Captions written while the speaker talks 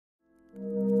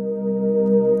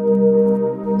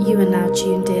You are now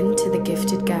tuned in to The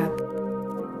Gifted Gab.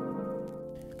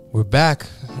 We're back.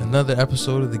 Another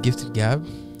episode of The Gifted Gab.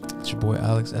 It's your boy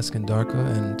Alex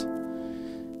Eskandarkhah,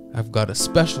 and I've got a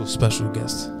special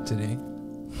guest today.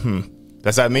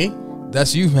 That's not me?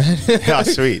 That's you, man. Oh,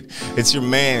 sweet. It's your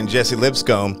man, Jesse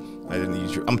Lipscombe. I didn't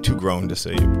use I'm too grown to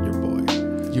say your boy.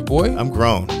 Your boy? I'm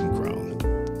grown.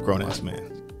 Grown-ass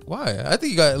man. Why? I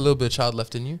think you got a little bit of child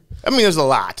left in you. I mean, there's a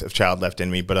lot of child left in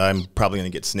me, but I'm probably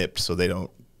going to get snipped so they don't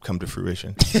come to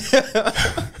fruition.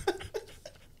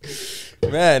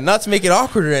 Man, not to make it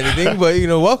awkward or anything, but,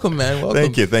 welcome, man.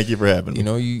 Welcome. Thank you for having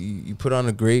me. You put on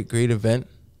a great event.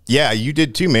 Yeah, you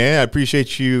did too, man. I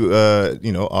appreciate you,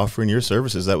 offering your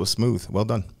services. That was smooth. Well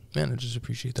done. Man, I just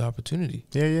appreciate the opportunity.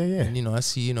 Yeah. And, I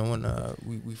see,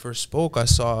 when we first spoke, I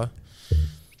saw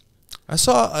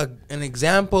an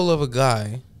example of a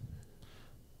guy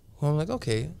who I'm like,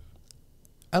 okay,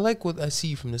 I like what I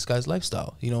see from this guy's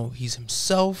lifestyle. He's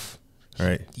himself.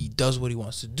 Right. He does what he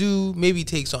wants to do. Maybe he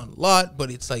takes on a lot,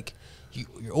 but it's like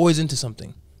you're always into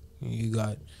something. You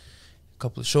got a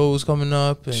couple of shows coming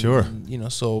up. And, sure.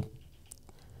 And, so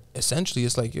essentially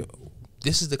it's like,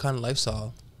 this is the kind of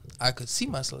lifestyle I could see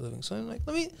myself living. So I'm like,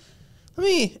 let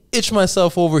me itch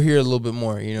myself over here a little bit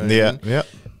more. You know what I mean? Yeah.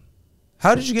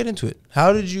 How did you get into it?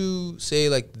 How did you say,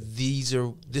 like,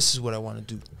 this is what I want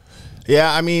to do?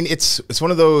 Yeah, I mean, it's one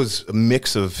of those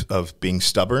mix of being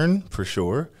stubborn, for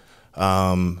sure,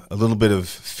 a little bit of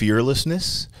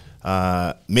fearlessness,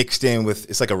 mixed in with,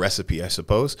 it's like a recipe, I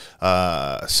suppose,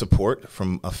 support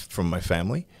from my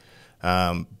family,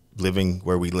 living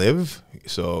where we live.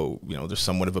 So, there's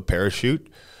somewhat of a parachute.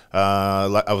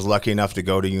 I was lucky enough to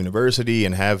go to university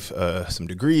and have some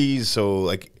degrees. So,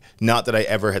 like, not that I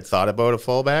ever had thought about a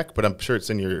fallback, but I'm sure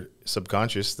it's in your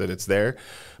subconscious that it's there.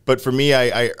 But for me,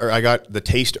 I got the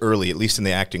taste early, at least in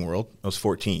the acting world. I was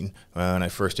 14 when I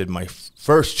first did my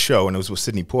first show, and it was with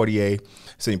Sidney Poitier.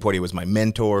 Sidney Poitier was my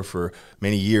mentor for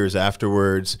many years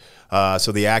afterwards.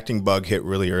 So the acting bug hit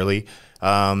really early.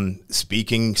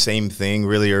 Speaking, same thing,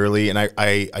 really early. And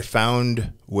I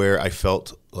found where I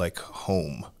felt like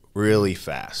home really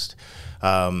fast.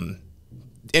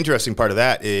 Interesting part of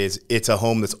that is it's a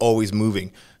home that's always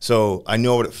moving. So I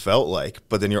know what it felt like,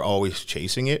 but then you're always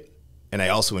chasing it. And I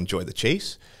also enjoy the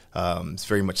chase. It's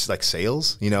very much like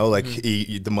sales,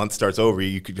 the month starts over.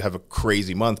 You could have a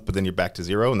crazy month, but then you're back to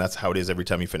zero. And that's how it is every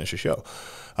time you finish a show.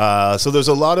 So there's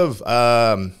a lot of,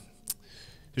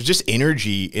 there's just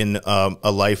energy in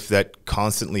a life that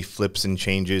constantly flips and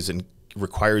changes and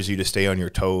requires you to stay on your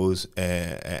toes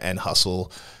and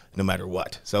hustle no matter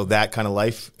what. So that kind of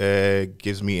life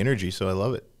gives me energy. So I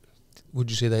love it. Would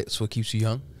you say that's what keeps you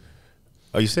young?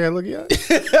 Oh, you say I look young?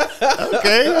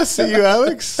 Okay, I see you,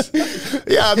 Alex.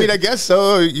 Yeah, I mean, I guess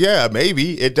so. Yeah,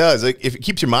 maybe it does. Like, if it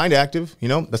keeps your mind active,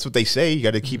 that's what they say. You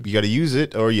got to use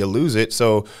it or you lose it.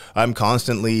 So I'm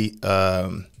constantly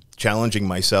challenging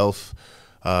myself,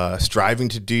 striving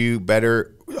to do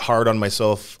better, hard on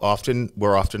myself often.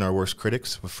 We're often our worst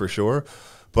critics, for sure.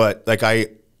 But like I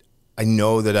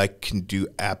know that I can do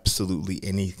absolutely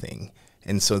anything.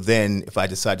 And so then if I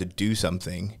decide to do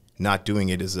something, not doing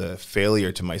it is a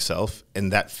failure to myself,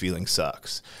 and that feeling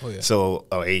sucks. Oh, yeah. So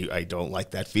I don't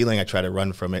like that feeling. I try to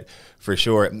run from it, for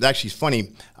sure. Actually, it's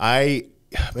funny.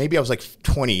 Maybe I was like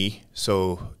 20,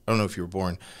 so I don't know if you were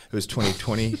born. It was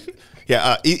 2020.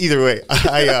 Yeah, either way,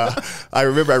 I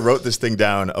remember I wrote this thing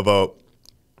down about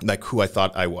like who I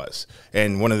thought I was.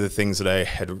 And one of the things that I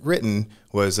had written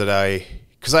was that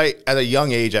because at a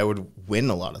young age, I would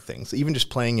win a lot of things, even just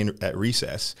playing at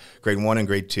recess, grade 1 and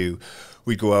grade 2.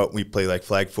 We'd go out and we'd play like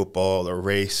flag football or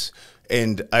race,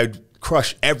 and I'd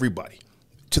crush everybody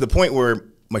to the point where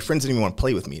my friends didn't even want to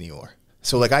play with me anymore.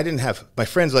 So like I didn't have, my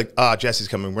friends were like, Jesse's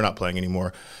coming, we're not playing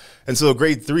anymore. And so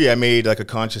grade 3, I made like a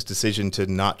conscious decision to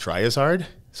not try as hard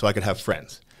so I could have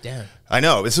friends. Damn. I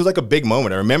know, this was like a big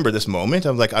moment. I remember this moment.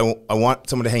 I'm like, I want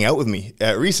someone to hang out with me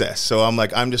at recess. So I'm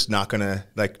like, I'm just not gonna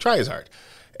like try as hard.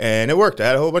 And it worked. I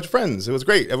had a whole bunch of friends. It was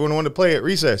great. Everyone wanted to play at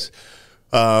recess.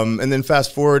 And then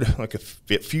fast forward like a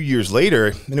few years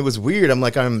later, and it was weird. I'm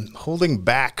like, I'm holding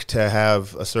back to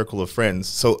have a circle of friends.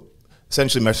 So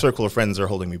essentially my circle of friends are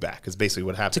holding me back is basically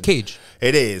what happened. It's a cage.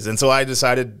 It is. And so I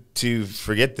decided to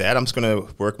forget that. I'm just going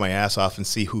to work my ass off and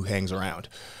see who hangs around.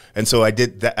 And so I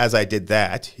did that. As I did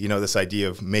that, this idea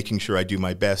of making sure I do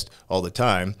my best all the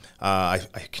time, I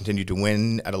continued to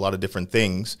win at a lot of different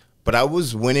things. But I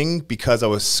was winning because I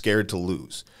was scared to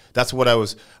lose. That's what I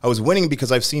was winning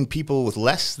because I've seen people with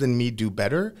less than me do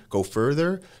better, go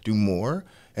further, do more.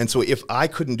 And so if I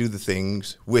couldn't do the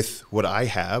things with what I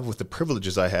have, with the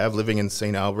privileges I have, living in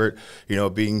St. Albert,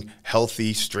 being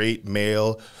healthy, straight,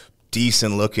 male,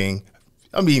 decent looking,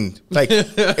 I mean, like,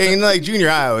 in like junior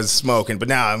high, I was smoking, but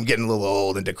now I'm getting a little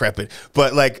old and decrepit.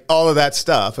 But like all of that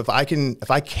stuff, if I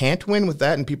can't win with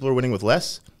that and people are winning with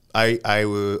less, I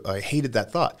hated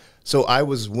that thought. So I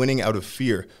was winning out of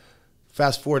fear.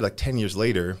 Fast forward like 10 years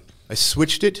later, I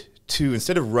switched it to,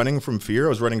 instead of running from fear, I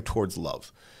was running towards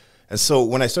love. And so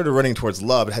when I started running towards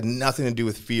love, it had nothing to do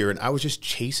with fear. And I was just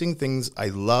chasing things I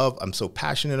love, I'm so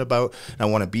passionate about, and I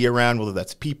want to be around, whether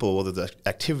that's people, whether that's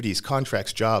activities,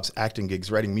 contracts, jobs, acting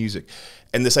gigs, writing music.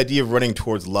 And this idea of running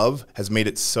towards love has made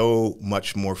it so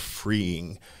much more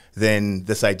freeing than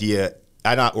this idea,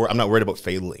 I'm not worried about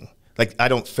failing. Like, I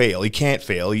don't fail. You can't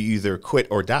fail. You either quit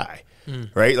or die,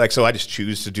 right? Like, so I just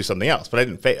choose to do something else, but I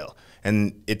didn't fail.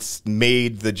 And it's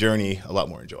made the journey a lot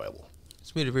more enjoyable.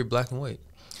 It's made it very black and white.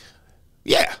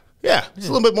 Yeah. It's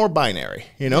a little bit more binary,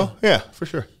 you know? Yeah, for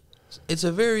sure. It's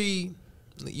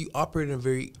you operate in a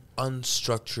very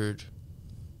unstructured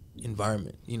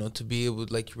environment, you know, to be able,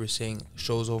 like you were saying,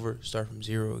 show's over, start from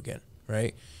zero again,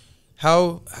 right?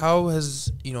 How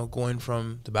has, you know, going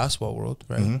from the basketball world,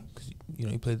 right? 'Cause, you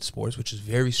know, you played the sports, which is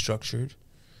very structured,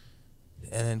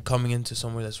 and then coming into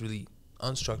somewhere that's really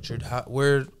unstructured,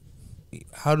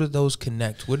 how did those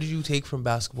connect? What did you take from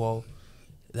basketball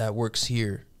that works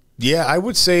here? Yeah, I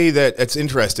would say that it's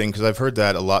interesting because I've heard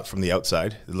that a lot from the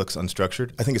outside. It looks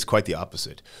unstructured. I think it's quite the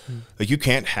opposite. Like, you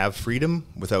can't have freedom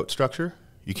without structure.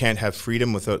 You can't have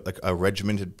freedom without like a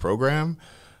regimented program.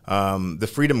 The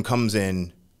freedom comes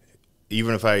in,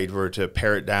 even if I were to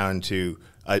pare it down to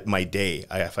my day.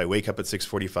 If I wake up at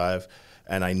 6:45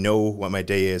 and I know what my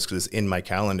day is because it's in my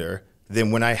calendar, then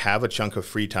when I have a chunk of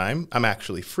free time, I'm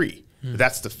actually free.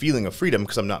 That's the feeling of freedom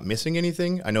because I'm not missing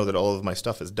anything. I know that all of my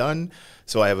stuff is done,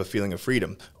 so I have a feeling of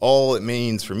freedom. All it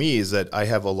means for me is that I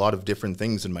have a lot of different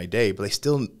things in my day, but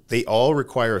they all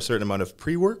require a certain amount of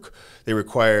pre-work. They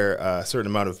require a certain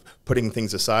amount of putting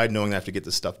things aside, knowing I have to get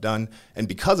this stuff done. And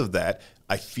because of that,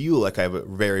 I feel like I have a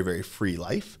very, very free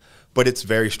life. But it's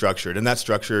very structured, and that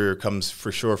structure comes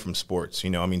for sure from sports. You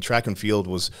know, I mean, track and field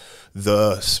was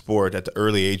the sport at the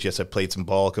early age. Yes, I played some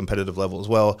ball, competitive level as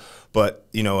well. But,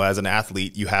 you know, as an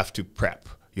athlete, you have to prep.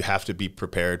 You have to be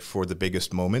prepared for the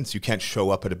biggest moments. You can't show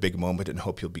up at a big moment and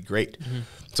hope you'll be great.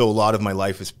 So a lot of my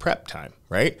life is prep time,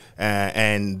 right?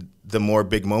 And the more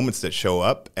big moments that show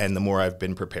up and the more I've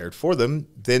been prepared for them,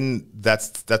 then that's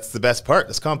the best part.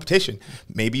 That's competition.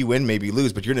 Maybe you win, maybe you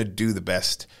lose, but you're going to do the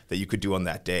best that you could do on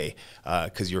that day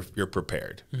because you're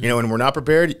prepared. You know, and we're not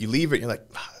prepared, you leave it, you're like,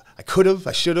 I could have,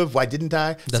 I should have, why didn't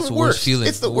I? That's the worst feeling.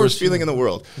 It's the worst feeling in the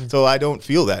world. So I don't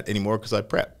feel that anymore because I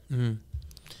prep.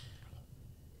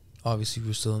 Obviously,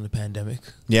 we're still in the pandemic.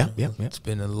 Yeah. It's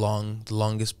been the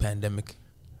longest pandemic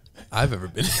I've ever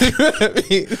been in. I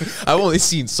mean, I've only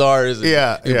seen SARS and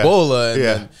Ebola.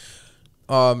 And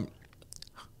then,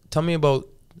 tell me about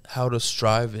how to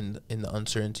strive in the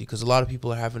uncertainty, because a lot of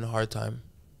people are having a hard time.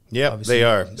 Yeah, they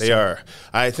are. They are.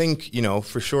 I think, you know,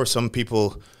 for sure some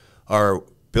people are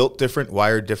built different,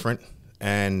 wired different,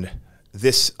 and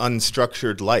this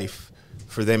unstructured life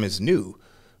for them is new,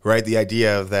 right? The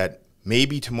idea of that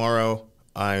maybe tomorrow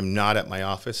I'm not at my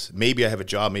office. Maybe I have a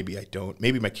job. Maybe I don't.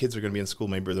 Maybe my kids are going to be in school.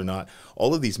 Maybe they're not.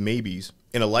 All of these maybes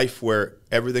in a life where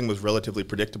everything was relatively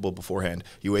predictable beforehand.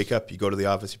 You wake up, you go to the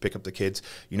office, you pick up the kids.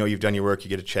 You know you've done your work, you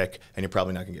get a check, and you're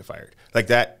probably not going to get fired. Like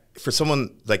that, for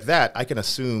someone like that, I can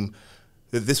assume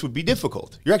that this would be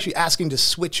difficult. You're actually asking to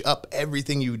switch up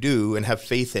everything you do and have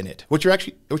faith in it. What you're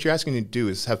asking to do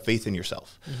is have faith in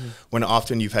yourself. When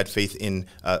often you've had faith in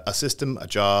a system, a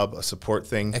job, a support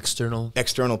thing.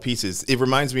 External pieces. It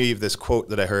reminds me of this quote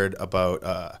that I heard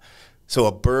about, so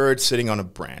a bird sitting on a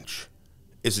branch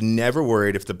is never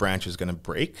worried if the branch is gonna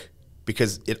break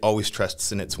because it always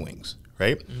trusts in its wings,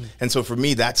 right? And so for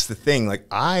me, that's the thing. Like,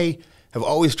 I have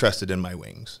always trusted in my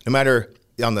wings, no matter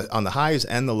on the highs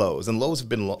and the lows. And lows have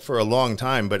been for a long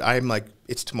time, but I'm like,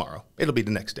 it's tomorrow. It'll be the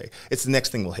next day. It's the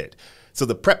next thing we'll hit. So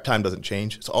the prep time doesn't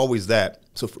change. It's always that.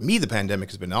 So for me, the pandemic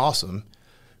has been awesome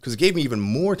because it gave me even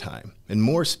more time and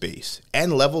more space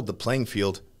and leveled the playing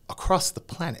field across the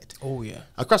planet. Oh, yeah.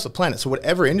 Across the planet. So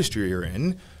whatever industry you're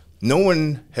in, no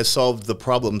one has solved the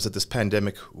problems that this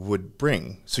pandemic would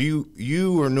bring. So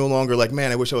you are no longer like,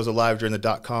 man, I wish I was alive during the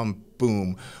dot-com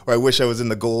boom, or I wish I was in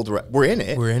the gold. We're in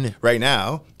it. We're in it right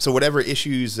now. So whatever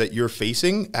issues that you're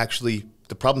facing, actually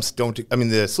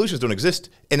the solutions don't exist,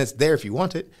 and it's there if you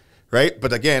want it, right?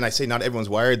 But again, I say not everyone's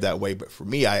wired that way, but for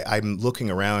me, I'm looking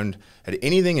around at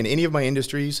anything in any of my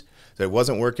industries that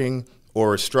wasn't working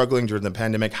or struggling during the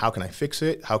pandemic. How can I fix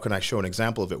it? How can I show an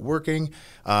example of it working?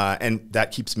 And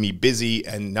that keeps me busy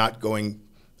and not going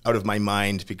out of my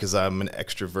mind because I'm an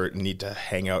extrovert and need to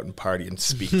hang out and party and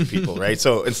speak to people, right?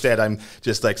 So instead, I'm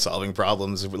just like solving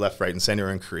problems left, right, and center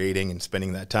and creating and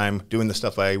spending that time doing the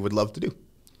stuff I would love to do.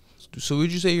 So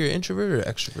would you say you're an introvert or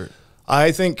extrovert?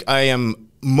 I think I am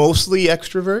mostly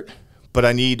extrovert, but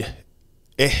I need,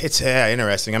 it's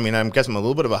interesting. I mean, I guess I'm a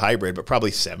little bit of a hybrid, but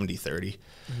probably 70-30.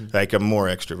 Like I'm more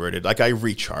extroverted. Like I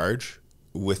recharge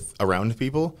around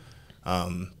people.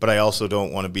 But I also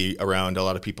don't want to be around a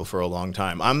lot of people for a long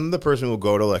time. I'm the person who will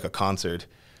go to like a concert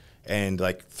and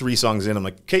like 3 songs in, I'm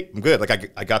like, okay, I'm good.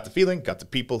 Like I got the feeling, got the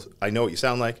people. I know what you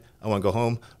sound like. I want to go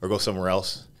home or go somewhere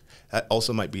else. That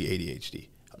also might be ADHD.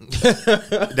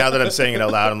 Now that I'm saying it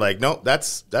out loud, I'm like, no,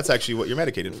 that's actually what you're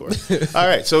medicated for. All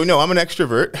right. So no, I'm an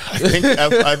extrovert.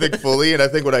 I think fully. And I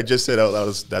think what I just said out loud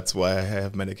is that's why I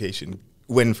have medication.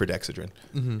 Win for Dexedrine.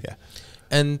 Yeah.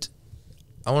 And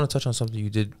I want to touch on something you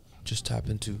did just tap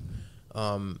into.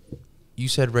 You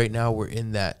said right now we're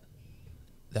in that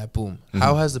boom.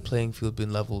 How has the playing field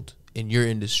been leveled in your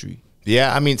industry?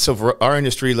 Yeah, I mean, so for our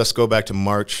industry, let's go back to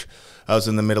March. I was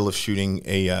in the middle of shooting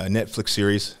a Netflix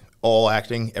series, all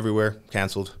acting, everywhere,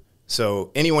 canceled.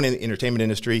 So anyone in the entertainment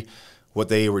industry, what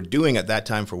they were doing at that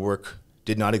time for work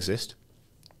did not exist.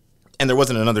 And there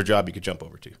wasn't another job you could jump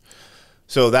over to.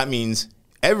 So that means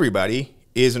everybody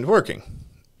isn't working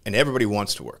and everybody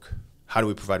wants to work. How do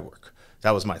we provide work?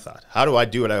 That was my thought. How do I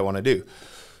do what I want to do?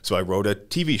 So I wrote a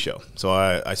TV show. So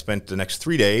I spent the next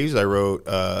 3 days. I wrote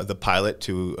the pilot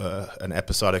to an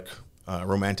episodic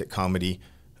romantic comedy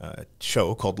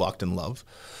show called Locked in Love.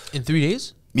 In 3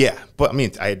 days? Yeah, but I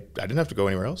mean, I didn't have to go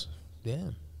anywhere else.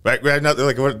 Damn. Right? Not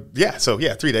like yeah. So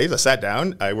yeah, 3 days. I sat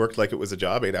down. I worked like it was a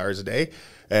job, 8 hours a day,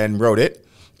 and wrote it.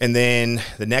 And then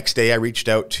the next day, I reached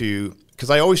out to,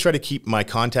 because I always try to keep my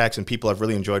contacts and people I've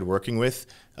really enjoyed working with,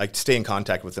 like stay in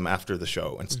contact with them after the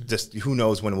show. And just who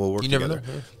knows when we'll work together. Never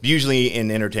know. Usually in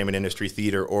the entertainment industry,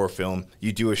 theater or film,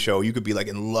 you do a show, you could be like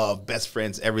in love, best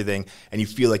friends, everything, and you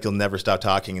feel like you'll never stop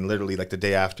talking. And literally like the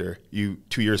day after, 2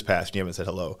 years passed and you haven't said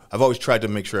hello. I've always tried to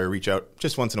make sure I reach out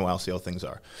just once in a while, see how things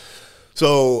are.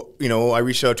 So, I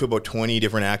reached out to about 20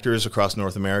 different actors across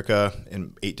North America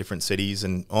in 8 different cities,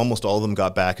 and almost all of them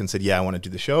got back and said, yeah, I want to do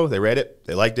the show. They read it.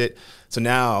 They liked it. So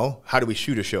now, how do we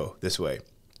shoot a show this way?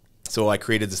 So I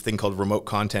created this thing called remote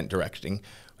content directing.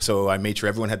 So I made sure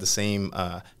everyone had the same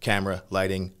camera,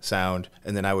 lighting, sound,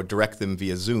 and then I would direct them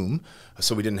via Zoom.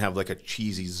 So we didn't have like a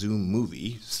cheesy Zoom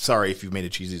movie. Sorry if you've made a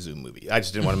cheesy Zoom movie. I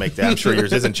just didn't want to make that. I'm sure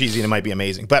yours isn't cheesy and it might be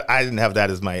amazing, but I didn't have that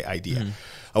as my idea.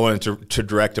 I wanted to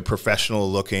direct a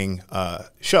professional-looking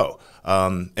show.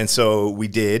 And so we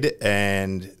did,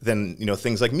 and then,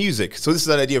 things like music. So this is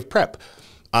that idea of prep.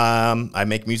 I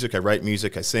make music, I write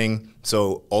music, I sing.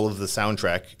 So all of the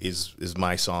soundtrack is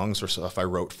my songs or stuff I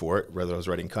wrote for it, whether I was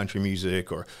writing country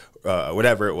music or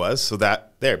whatever it was. So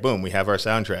boom, we have our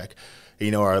soundtrack.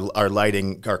 Our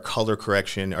lighting, our color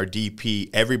correction, our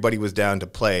DP, everybody was down to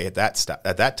play at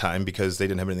that time because they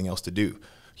didn't have anything else to do.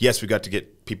 Yes, we got to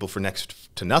get people for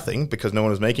next to nothing because no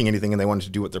one was making anything and they wanted to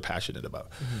do what they're passionate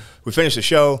about. We finished the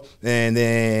show, and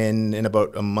then in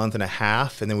about a month and a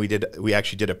half, and then we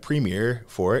actually did a premiere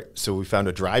for it. So we found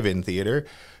a drive-in theater.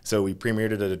 So we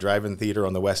premiered it at a drive-in theater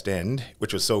on the West End,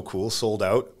 which was so cool, sold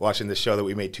out, watching this show that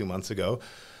we made 2 months ago.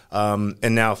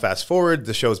 And now fast forward,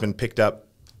 the show's been picked up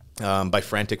by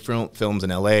Frantic Films in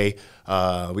LA.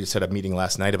 We just had a meeting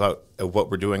last night about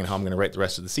what we're doing and how I'm going to write the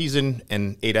rest of the season.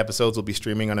 And 8 episodes will be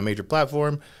streaming on a major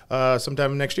platform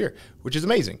sometime next year, which is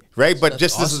amazing, right? But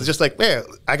That's awesome. This is just like, man,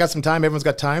 I got some time. Everyone's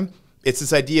got time. It's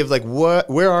this idea of like,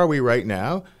 where are we right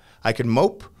now? I can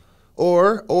mope,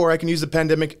 or I can use the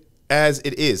pandemic as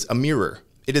it is, a mirror.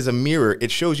 It is a mirror.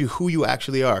 It shows you who you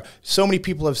actually are. So many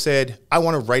people have said, I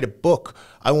want to write a book.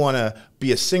 I want to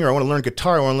be a singer. I want to learn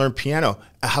guitar. I want to learn piano.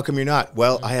 How come you're not?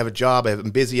 Well, I have a job.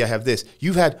 I'm busy. I have this.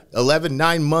 You've had 10 to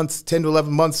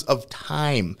 11 months of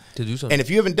time to do something. And if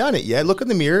you haven't done it yet, look in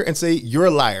the mirror and say, you're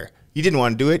a liar. You didn't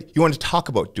want to do it. You wanted to talk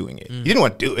about doing it. You didn't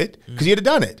want to do it because you had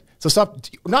done it. So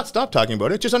stop talking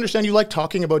about it. Just understand you like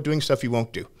talking about doing stuff you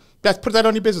won't do. Put that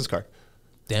on your business card.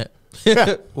 Damn.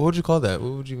 Yeah. What would you call that?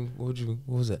 What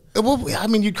was it? Well, I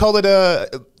mean, you'd call it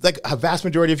like a vast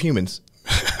majority of humans.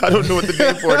 I don't know what the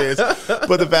name for it is,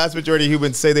 but the vast majority of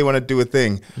humans say they want to do a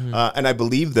thing, and I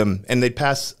believe them, and they'd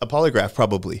pass a polygraph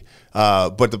probably.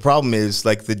 But the problem is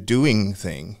like the doing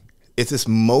thing. It's this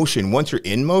motion. Once you're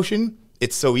in motion,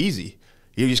 it's so easy.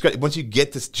 You just got, once you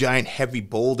get this giant heavy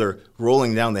boulder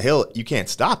rolling down the hill, you can't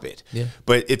stop it. Yeah.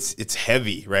 But it's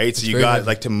heavy, right? So you got heavy.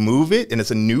 Like to move it, and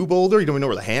it's a new boulder. You don't even know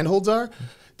where the handholds are.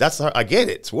 That's hard. I get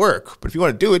it. It's work. But if you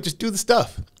want to do it, just do the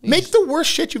stuff. Make the worst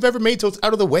shit you've ever made so it's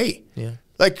out of the way. Yeah.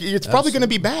 Like it's probably going to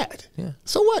be bad. Yeah.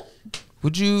 So what?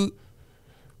 Would you?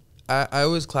 I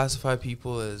always classify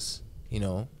people as,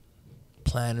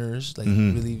 planners, like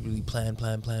really, really plan,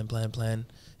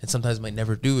 and sometimes might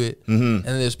never do it. And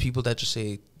then there's people that just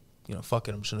say, fuck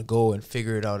it, I'm just gonna go and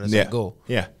figure it out as I go.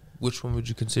 Yeah. Which one would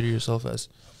you consider yourself as?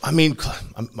 I mean,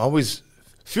 I'm always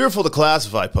fearful to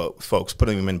classify folks,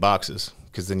 putting them in boxes,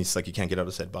 because then it's like you can't get out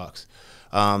of said box.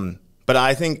 But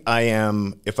I think I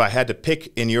am, if I had to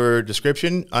pick in your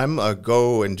description, I'm a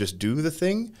go and just do the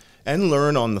thing and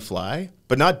learn on the fly,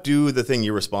 but not do the thing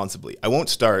irresponsibly. I won't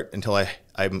start until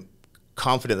I'm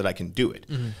confident that I can do it.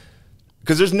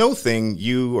 Because there's no thing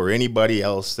you or anybody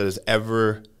else that has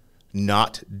ever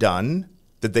not done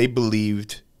that they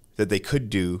believed that they could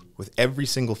do with every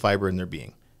single fiber in their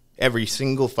being. Every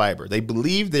single fiber. They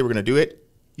believed they were going to do it.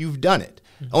 You've done it.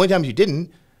 Only times you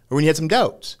didn't or when you had some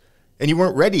doubts and you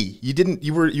weren't ready. You didn't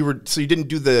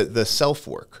do the self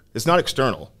work. It's not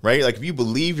external, right? Like if you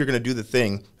believe you're going to do the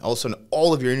thing, all of a sudden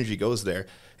all of your energy goes there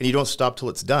and you don't stop till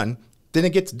it's done, then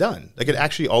it gets done. Like it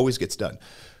actually always gets done.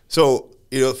 So,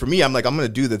 for me, I'm going to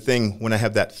do the thing when I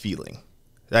have that feeling.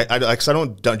 Cause I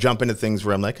don't jump into things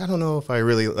where I'm like, I don't know if I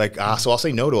really so I'll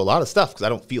say no to a lot of stuff because I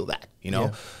don't feel that,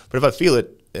 Yeah. But if I feel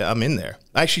it, I'm in there.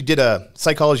 I actually did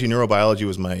psychology, neurobiology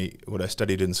was what I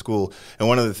studied in school. And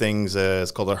one of the things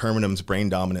is called a Hermanum's brain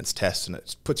dominance test. And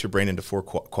it puts your brain into 4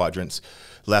 quadrants,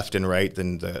 left and right,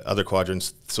 then the other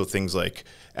quadrants. So things like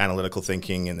analytical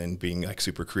thinking and then being like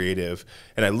super creative.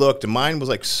 And I looked and mine was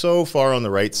like so far on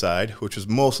the right side, which was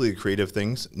mostly the creative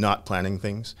things, not planning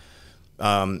things.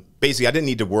 Basically, I didn't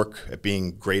need to work at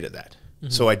being great at that.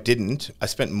 So I didn't. I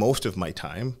spent most of my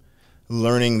time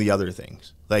learning the other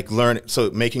things, so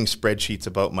making spreadsheets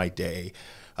about my day,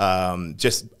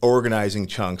 just organizing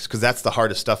chunks, because that's the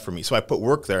hardest stuff for me. So I put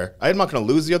work there. I'm not going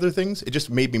to lose the other things. It just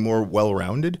made me more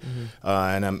well-rounded,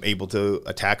 and I'm able to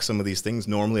attack some of these things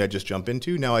normally I just jump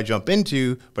into. Now I jump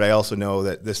into, but I also know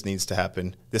that this needs to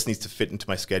happen. This needs to fit into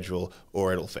my schedule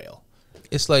or it'll fail.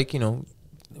 It's like,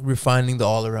 refining the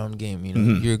all-around game.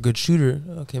 You're a good shooter.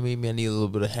 Okay, maybe I need a little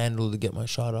bit of handle to get my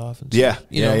shot off. And yeah, stuff,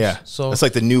 yeah. So that's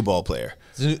like the new ball player.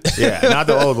 Yeah, not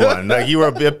the old one. Like you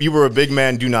were a big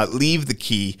man. Do not leave the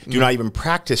key. Do not even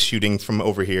practice shooting from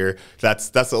over here. That's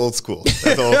the old school.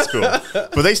 That's the old school.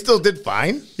 But they still did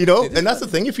fine, And that's the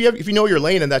thing. If you know your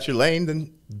lane and that's your lane,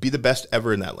 then be the best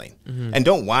ever in that lane. And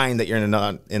don't whine that you're in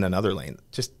another lane.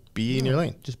 Just be in your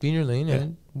lane. Just be in your lane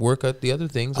and work at the other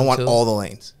things. I want all the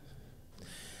lanes.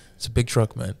 It's a big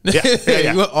truck, man.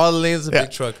 Yeah. You want all the lanes of a big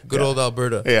truck. Good old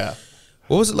Alberta. Yeah.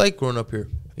 What was it like growing up here?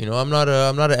 I'm not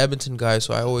an Edmonton guy,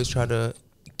 so I always try to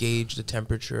gauge the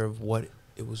temperature of what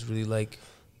it was really like.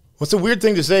 Well, it's a weird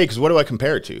thing to say because what do I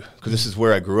compare it to? Because this is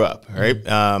where I grew up, right?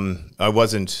 I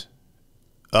wasn't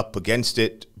up against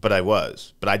it, but I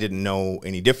was. But I didn't know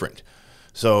any different.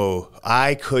 So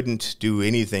I couldn't do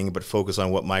anything but focus on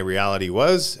what my reality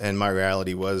was, and my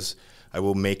reality was I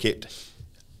will make it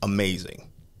amazing.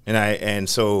 And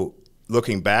so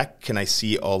looking back, can I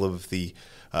see all of the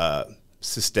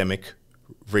systemic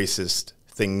racist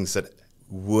things that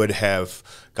would have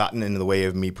gotten in the way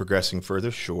of me progressing further?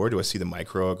 Sure. Do I see the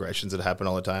microaggressions that happen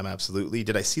all the time? Absolutely.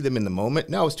 Did I see them in the moment?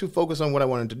 No, I was too focused on what I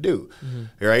wanted to do.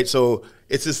 All right. So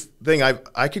it's this thing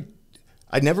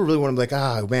I never really want to be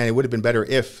like, man, it would have been better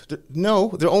if. No,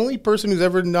 the only person who's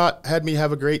ever not had me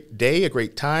have a great day, a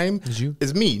great time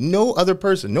is me. No other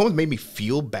person. No one's made me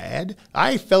feel bad.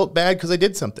 I felt bad because I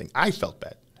did something. I felt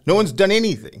bad. No one's done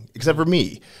anything except for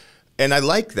me. And I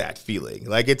like that feeling.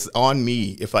 Like it's on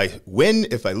me if I win,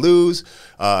 if I lose,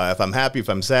 if I'm happy, if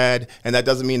I'm sad. And that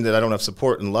doesn't mean that I don't have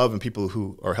support and love and people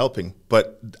who are helping.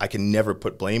 But I can never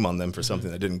put blame on them for something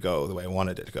that didn't go the way I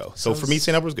wanted it to go. So for me,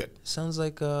 St. Albert was good. Sounds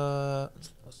like,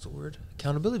 what's the word?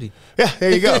 Accountability. Yeah,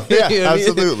 there you go. Yeah,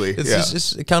 absolutely. It's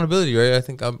just accountability, right? I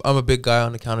think I'm a big guy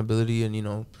on accountability, and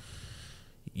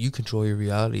you control your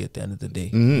reality at the end of the day.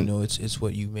 It's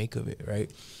what you make of it, right?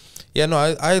 Yeah, no,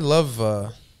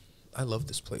 I love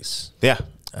this place. Yeah.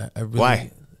 I really,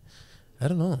 why? I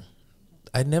don't know.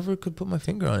 I never could put my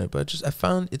finger on it, but I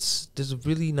found there's a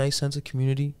really nice sense of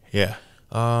community. Yeah.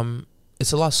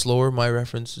 It's a lot slower. My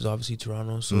reference is obviously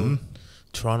Toronto, so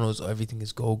Toronto's everything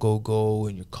is go, go, go,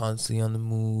 and you're constantly on the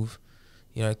move.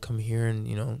 I come here and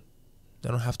I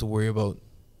don't have to worry about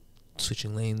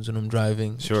switching lanes when I'm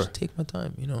driving. Sure. Just take my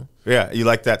time. Yeah, you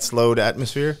like that slowed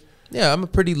atmosphere? Yeah, I'm a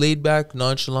pretty laid back,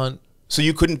 nonchalant. So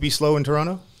you couldn't be slow in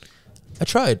Toronto? I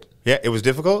tried. Yeah, it was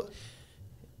difficult?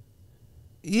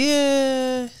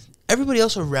 Yeah. Everybody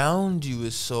else around you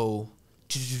is so...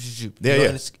 Yeah.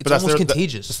 And it's almost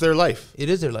contagious. It's their life. It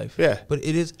is their life. Yeah. But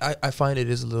it is... I find it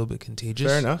is a little bit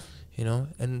contagious. Fair enough.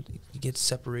 And you get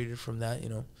separated from that,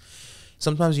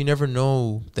 Sometimes you never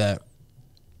know that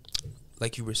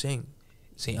like you were saying,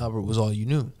 St. Albert was all you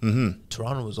knew.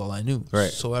 Toronto was all I knew.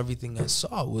 Right. So everything I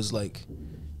saw was like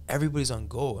everybody's on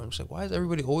go. I'm just like, why is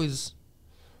everybody always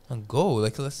on go?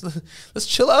 Like let's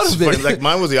chill out a bit. But like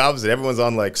mine was the opposite. Everyone's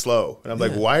on like slow, and I'm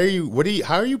like, why are you?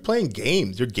 How are you playing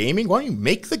games? You're gaming. Why don't you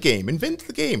make the game, invent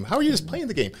the game? How are you just playing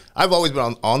the game? I've always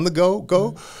been on the go,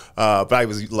 but I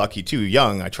was lucky too.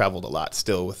 Young, I traveled a lot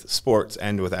still with sports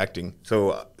and with acting.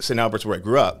 So St. Albert's where I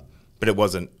grew up, but it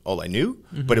wasn't all I knew.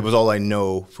 But it was all I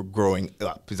know for growing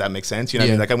up. Does that make sense? You know what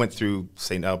I mean? Like I went through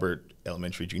St. Albert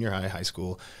elementary, junior high, high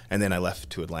school, and then I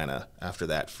left to Atlanta after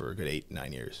that for a good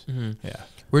 8-9 years. Yeah.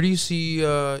 Where do you see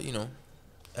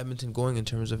Edmonton going in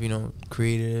terms of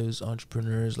creatives,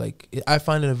 entrepreneurs? Like I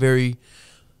find it a very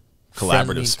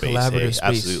collaborative space. Space.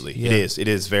 Absolutely, yeah. It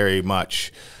is very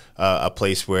much a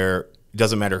place where it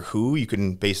doesn't matter who, you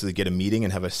can basically get a meeting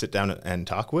and have a sit down and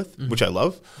talk with, which I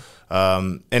love.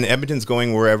 And Edmonton's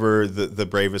going wherever the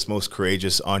bravest, most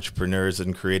courageous entrepreneurs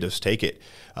and creatives take it.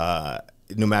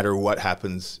 No matter what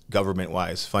happens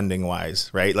government-wise, funding-wise,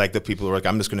 right? Like the people who are like,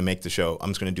 I'm just going to make the show.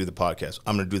 I'm just going to do the podcast.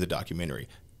 I'm going to do the documentary.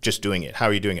 Just doing it. How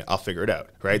are you doing it? I'll figure it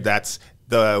out, right?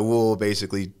 We'll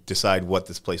basically decide what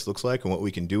this place looks like and what we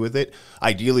can do with it.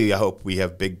 Ideally, I hope we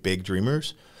have big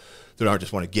dreamers that aren't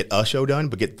just want to get a show done,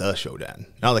 but get the show done.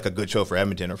 Not like a good show for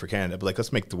Edmonton or for Canada, but like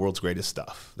let's make the world's greatest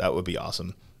stuff. That would be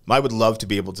awesome. I would love to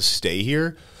be able to stay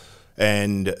here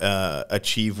and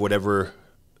achieve whatever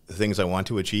things I want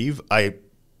to achieve.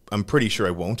 I'm pretty sure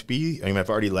I won't be. I mean, I've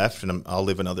already left and I'll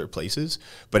live in other places,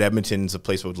 but Edmonton's a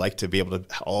place I would like to be able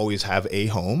to always have a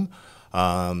home,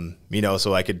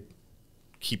 so I could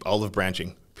keep olive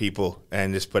branching people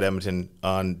and just put Edmonton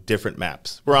on different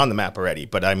maps. We're on the map already,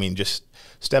 but I mean, just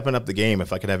stepping up the game.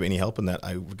 If I could have any help in that,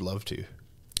 I would love to.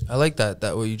 I like that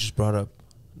what you just brought up,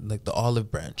 like the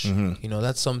olive branch.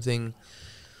 That's something.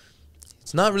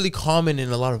 It's not really common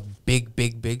in a lot of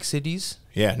big cities.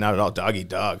 Yeah, not at all. Dog eat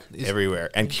dog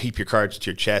everywhere, and keep your cards to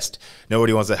your chest.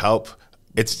 Nobody wants to help.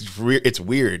 It's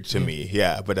weird to me.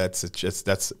 Yeah, but that's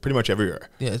pretty much everywhere.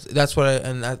 Yeah, that's what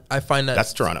I find that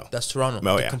that's Toronto. That's Toronto.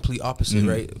 Oh, the complete opposite,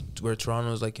 right? Where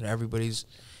Toronto is like everybody's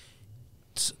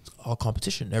it's all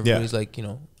competition. Everybody's like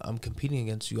I'm competing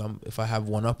against you. If I have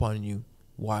one up on you,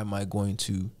 why am I going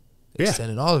to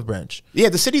extend an olive branch? Yeah,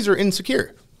 the cities are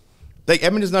insecure. Like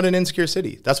Edmonton's not an insecure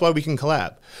city. That's why we can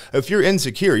collab. If you're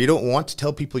insecure, you don't want to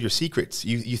tell people your secrets.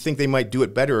 You think they might do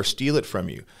it better or steal it from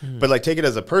you. But like take it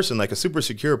as a person, like a super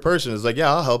secure person is like,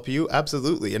 yeah, I'll help you.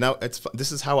 Absolutely. And now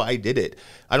this is how I did it.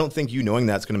 I don't think you knowing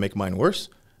that's going to make mine worse.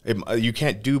 You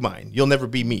can't do mine. You'll never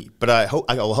be me. But I hope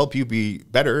I'll help you be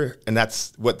better. And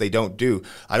that's what they don't do.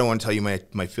 I don't want to tell you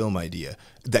my film idea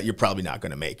that you're probably not going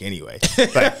to make anyway.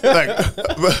 like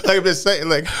I'm just saying,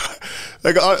 like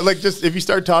just if you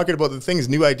start talking about the things,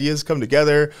 new ideas come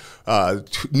together,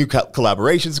 new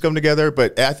collaborations come together.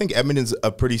 But I think Edmonton's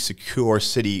a pretty secure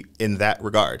city in that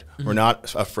regard. We're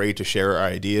not afraid to share our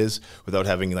ideas without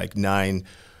having like 9,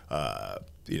 what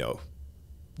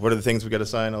are the things we got to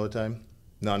sign all the time?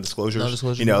 Non-disclosures.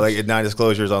 Like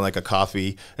non-disclosures on like a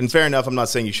coffee. And fair enough, I'm not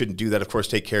saying you shouldn't do that. Of course,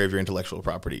 take care of your intellectual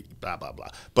property, blah, blah, blah.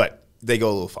 But they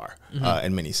go a little far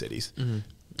in many cities.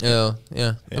 Yeah.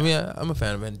 I mean, I'm a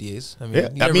fan of NDAs. I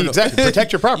mean, exactly.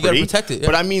 Protect your property. You gotta protect it. Yeah.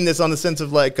 But I mean this on the sense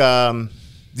of like,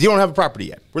 you don't have a property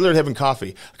yet. We're literally having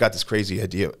coffee. I got this crazy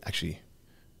idea. Actually,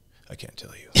 I can't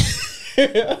tell you.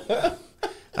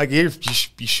 Like you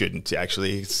shouldn't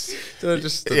actually.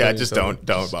 Just don't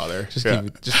bother. Just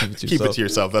keep it to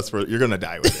yourself. That's where you're gonna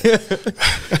die with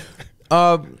it.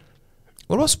 What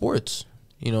about sports?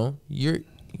 You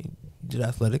did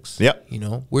athletics. Yep.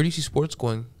 Where do you see sports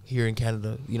going here in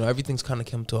Canada? Everything's kind of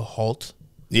come to a halt.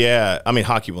 Yeah, I mean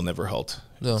hockey will never halt.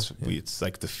 No, it's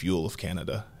like the fuel of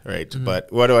Canada, right? But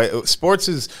sports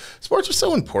are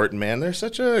so important, man. They're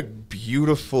such a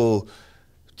beautiful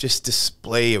just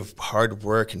display of hard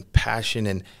work and passion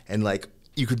and like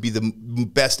you could be the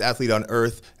best athlete on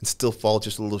earth and still fall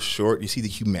just a little short. You see the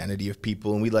humanity of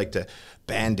people, and we like to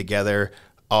band together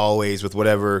always with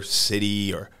whatever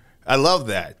city I love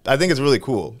that. I think it's really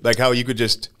cool. Like how you could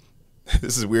just,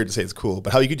 this is weird to say it's cool,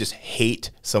 but how you could just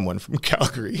hate someone from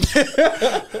Calgary.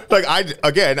 Like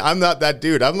I'm not that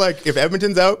dude. I'm like, if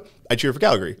Edmonton's out, I cheer for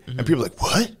Calgary. And people are like,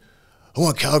 what? I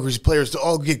want Calgary's players to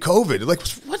all get COVID. Like,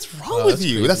 what's wrong with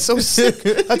you? Crazy. That's so sick.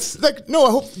 That's like, no,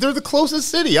 I hope they're the closest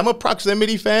city. I'm a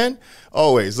proximity fan.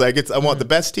 Always. Like, I want the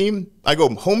best team. I go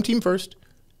home team first,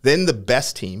 then the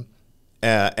best team,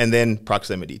 and then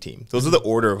proximity team. Those are the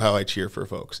order of how I cheer for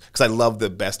folks. Because I love the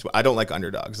best. I don't like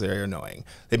underdogs. They're annoying.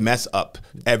 They mess up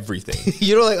everything.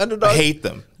 You don't like underdogs? I hate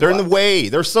them. They're in the way.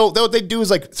 What they do is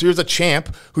like, so here's a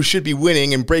champ who should be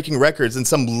winning and breaking records, and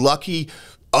some lucky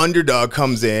underdog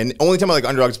comes in. Only time I like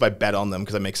underdogs is if I bet on them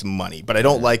because I make some money. But I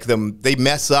don't like them. They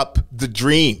mess up the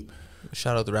dream.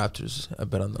 Shout out the Raptors. I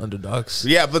bet on the underdogs.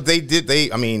 Yeah, but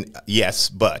I mean, yes,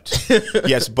 but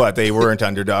they weren't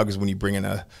underdogs when you bring in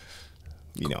a,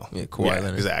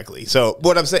 Kawhi exactly. So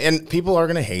what I'm saying, and people are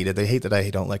gonna hate it. They hate that I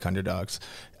don't like underdogs.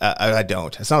 I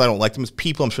don't. It's not that I don't like them as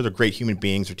people. I'm sure they're great human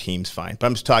beings or teams, fine. But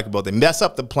I'm just talking about they mess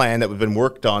up the plan that has been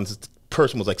worked on since the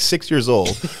person was like 6 years old,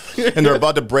 and they're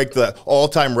about to break the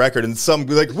all-time record, and some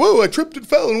be like, "Whoa, I tripped and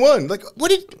fell and won." Like,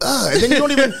 what did? And then you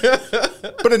don't even.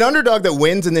 But an underdog that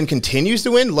wins and then continues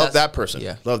to win, love that person.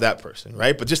 Yeah. Love that person,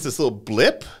 right? But just this little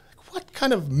blip. What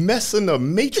kind of mess in the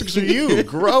matrix are you?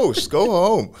 Gross. Go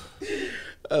home.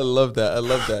 I love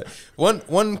that.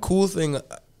 One cool thing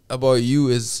about you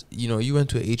is, you went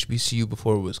to a HBCU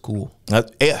before it was cool.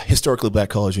 A historically black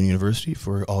college and university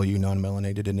for all you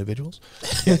non-melanated individuals.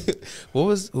 What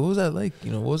was that like?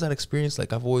 What was that experience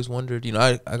like? I've always wondered.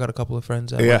 I got a couple of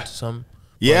friends that went to some.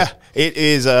 Yeah, it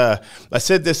is. I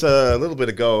said this a little bit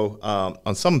ago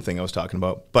on something I was talking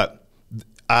about, but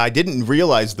I didn't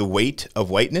realize the weight of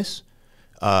whiteness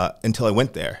until I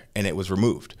went there and it was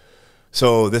removed.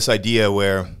 So this idea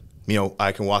where,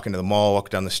 I can walk into the mall, walk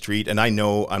down the street, and I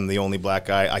know I'm the only black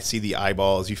guy. I see the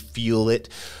eyeballs. You feel it.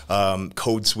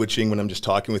 Code switching when I'm just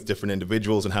talking with different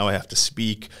individuals and how I have to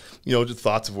speak. Just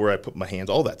thoughts of where I put my hands,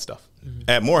 all that stuff. Mm-hmm.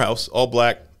 At Morehouse, all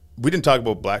black. We didn't talk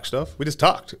about black stuff. We just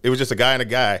talked. It was just a guy and a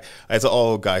guy. It's an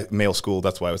all guy male school.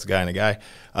 That's why it was a guy and a guy.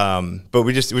 But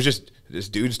it was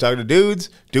just dudes talking to dudes,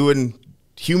 doing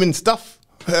human stuff.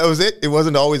 That was it. It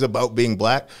wasn't always about being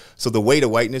black. So the weight of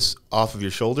whiteness off of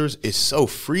your shoulders is so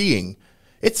freeing.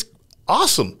 It's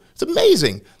awesome. It's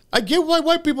amazing. I get why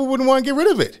white people wouldn't want to get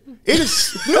rid of it. It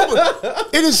is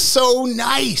it is so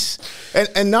nice.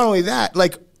 And not only that,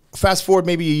 like fast forward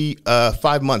maybe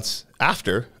 5 months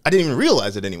after, I didn't even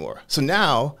realize it anymore. So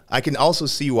now I can also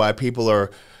see why people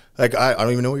are like, I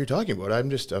don't even know what you're talking about.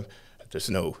 I'm just there's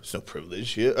no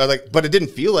privilege here. But it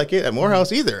didn't feel like it at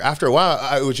Morehouse either. After a while,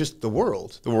 it was just the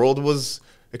world. The world was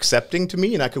accepting to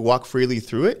me, and I could walk freely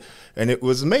through it, and it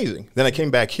was amazing. Then I came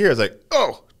back here. I was like,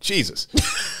 oh, Jesus.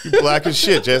 You're black as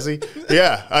shit, Jesse.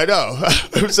 Yeah, I know.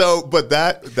 But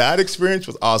that experience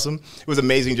was awesome. It was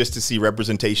amazing just to see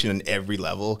representation in every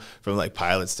level, from like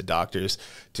pilots to doctors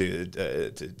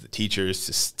to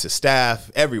teachers to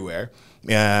staff, everywhere.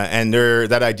 And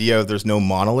that idea of there's no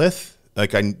monolith.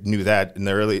 Like I knew that in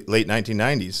the late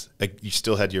 1990s. Like you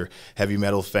still had your heavy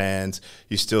metal fans,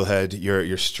 you still had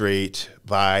your straight,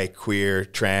 bi, queer,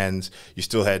 trans. You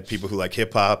still had people who like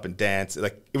hip hop and dance.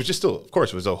 Like it was just still, of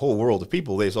course, it was a whole world of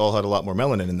people. They all had a lot more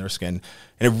melanin in their skin,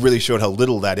 and it really showed how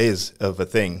little that is of a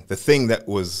thing. The thing that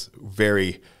was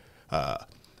very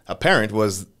apparent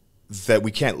was that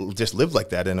we can't just live like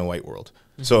that in a white world.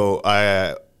 Mm-hmm. So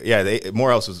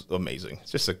Morehouse was amazing.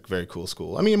 It's just a very cool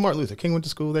school. I mean, Martin Luther King went to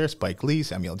school there, Spike Lee,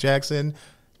 Samuel Jackson.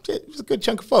 It was a good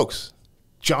chunk of folks.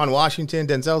 John Washington,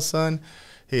 Denzel's son.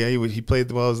 He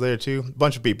played while I was there too. A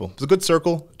bunch of people. It was a good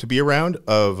circle to be around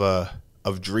of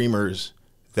dreamers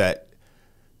that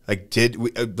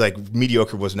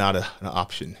mediocre was not an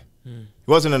option. It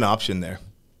wasn't an option there.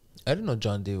 I didn't know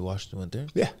John David Washington went there.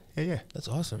 Yeah. That's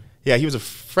awesome. Yeah, he was a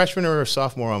freshman or a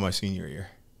sophomore on my senior year.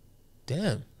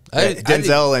 Damn.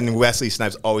 Denzel and Wesley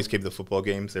Snipes always came to the football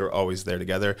games. They were always there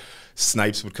together.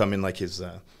 Snipes would come in like his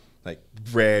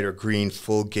red or green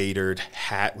full gaitered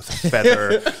hat with a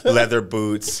feather, leather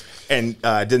boots, and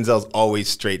Denzel's always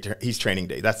straight. He's training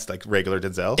day. That's like regular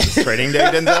Denzel. It's training day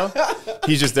Denzel.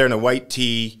 He's just there in a white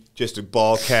tee, just a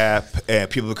ball cap, and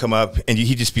people would come up, and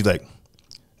he'd just be like,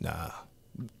 nah.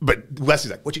 But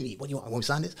Wesley's like, what you need? What do you want? Want me to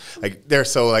sign this? Like, they're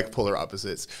so like polar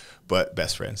opposites, but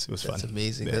best friends. It was fun. That's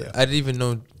amazing. Yeah. I didn't even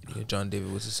know John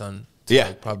David was his son.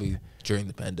 Probably during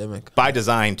the pandemic. By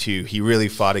design too. He really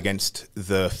fought against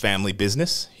the family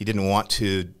business. He didn't want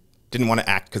to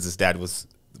act because his dad was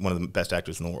one of the best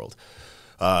actors in the world.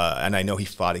 And I know he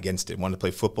fought against it. Wanted to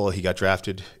play football. He got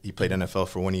drafted. He played NFL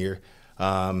for 1 year.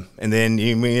 And then,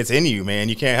 it's in you, man.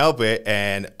 You can't help it.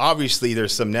 And obviously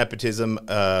there's some nepotism,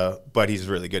 but he's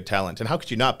really good talent. And how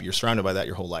could you not be? You're surrounded by that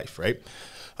your whole life, right?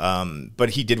 But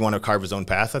he did want to carve his own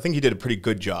path. I think he did a pretty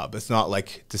good job. It's not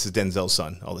like this is Denzel's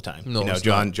son all the time. No,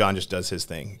 John just does his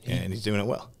thing, and he's doing it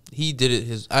well. He did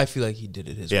it I feel like he did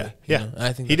it his way. Yeah.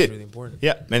 I think he that's did. really important.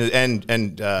 Yeah, and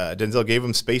Denzel gave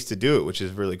him space to do it, which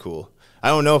is really cool. I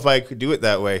don't know if I could do it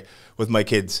that way with my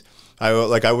kids. I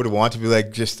would want to be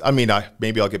like,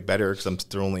 maybe I'll get better because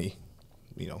they're only,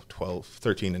 12,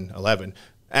 13, and 11.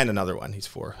 And another one, he's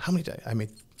 4. How many did I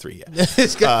made 3, yeah.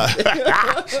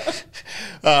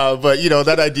 But,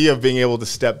 that idea of being able to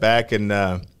step back and,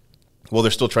 they're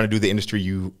still trying to do the industry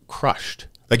you crushed.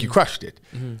 Like you crushed it.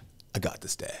 I got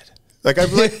this, Dad. Like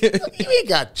I'm like, you ain't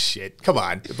got shit. Come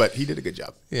on, but he did a good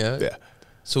job. Yeah. Yeah.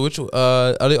 So which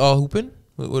are they all hooping?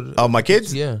 Oh, my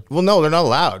kids? Yeah. Well, no, they're not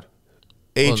allowed.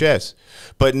 AHS.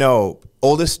 But no,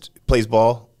 oldest plays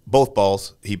ball, both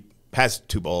balls. He has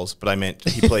 2 balls, but I meant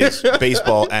he plays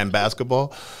baseball and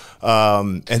basketball.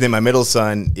 And then my middle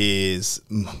son is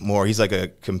more, he's like a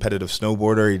competitive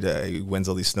snowboarder. He wins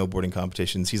all these snowboarding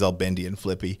competitions. He's all bendy and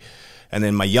flippy. And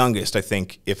then my youngest, I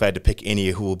think, if I had to pick any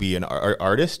who will be an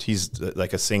artist, he's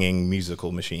like a singing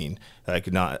musical machine.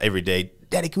 Like not every day,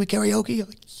 Daddy, can we karaoke? I'm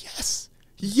like, yes.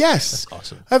 Yes. That's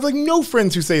awesome. I have like no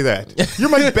friends who say that. You're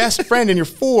my best friend and you're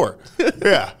 4.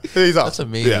 Yeah. He's awesome. That's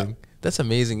amazing. Yeah. That's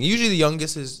amazing. Usually the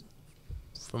youngest is,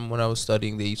 from when I was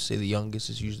studying, they used to say the youngest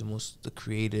is usually the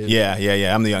creative.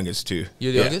 Yeah. I'm the youngest too.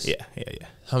 You're the youngest? Yeah.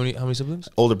 How many siblings?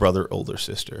 Older brother, older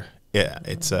sister. Yeah.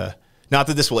 It's not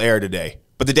that this will air today,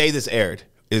 but the day this aired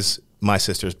is my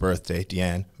sister's birthday,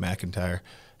 Deanne McIntyre.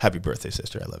 Happy birthday,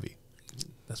 sister. I love you.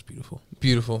 That's beautiful.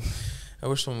 Beautiful. I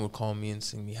wish someone would call me and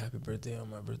sing me happy birthday on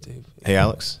my birthday. Hey,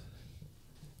 Alex.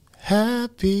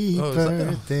 Happy Oh,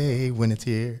 birthday when it's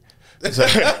here.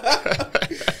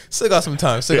 Still got some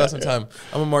time.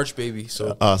 I'm a March baby,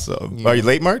 so. Awesome. Yeah. Are you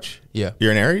late March? Yeah.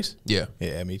 You're an Aries? Yeah.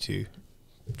 Yeah, me too.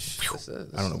 I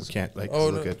don't know. We can't look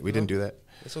no, good. We didn't do that.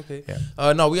 It's okay.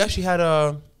 Yeah. No, we actually had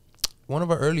one of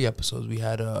our early episodes. We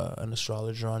had an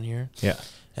astrologer on here. Yeah.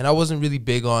 And I wasn't really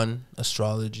big on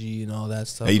astrology and all that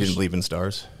stuff. Hey, you didn't believe in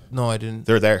stars? No, I didn't.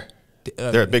 They're there.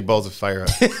 They're big balls of fire.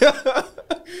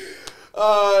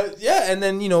 Yeah, and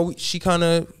then, she kind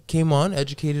of came on,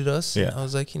 educated us. Yeah. I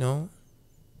was like,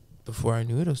 before I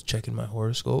knew it, I was checking my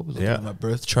horoscope, looking Yeah. at my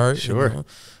birth chart. Sure.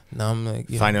 Now I'm like,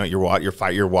 finding out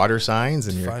your water signs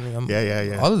and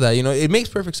yeah. All of that, it makes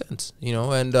perfect sense,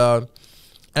 and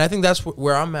I think that's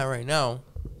where I'm at right now,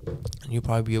 and you'll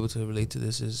probably be able to relate to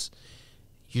this, is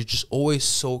you're just always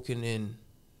soaking in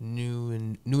new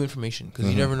information, because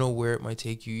you never know where it might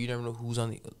take you. You never know who's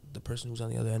on the person who's on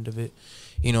the other end of it,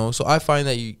 So I find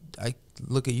that I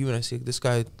look at you and I say, this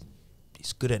guy,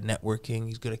 he's good at networking.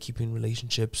 He's good at keeping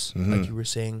relationships. Like you were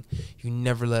saying, you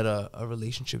never let a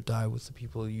relationship die with the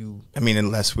people you. I mean,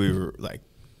 unless we were like,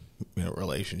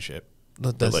 relationship.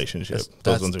 Those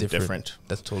ones are different.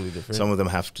 That's totally different. Some of them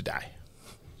have to die.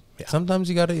 Yeah. Sometimes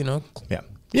you gotta, yeah.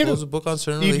 Close a book on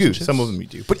certain you relationships. do. Some of them you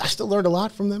do. But I still learned a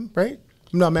lot from them, right?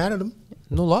 I'm not mad at them.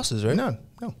 No losses, right? No.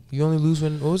 You only lose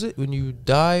when you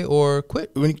die or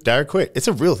quit? When you die or quit. It's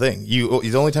a real thing.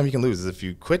 The only time you can lose is if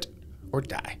you quit or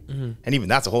die. And even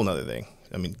that's a whole nother thing.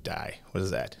 I mean, die. What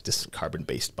is that? Just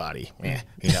carbon-based body.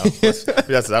 That's,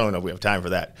 I don't know if we have time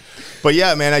for that. But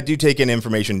yeah, man, I do take in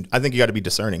information. I think you got to be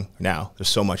discerning now. There's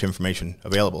so much information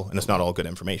available, and it's not all good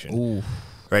information. Ooh.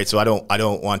 Right? So I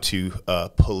don't want to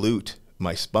pollute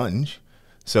my sponge.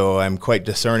 So I'm quite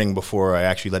discerning before I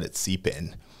actually let it seep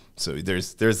in. So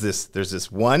there's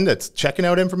this one that's checking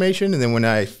out information, and then when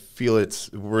I feel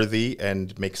it's worthy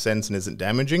and makes sense and isn't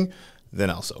damaging, then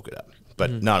I'll soak it up.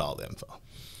 But not all the info.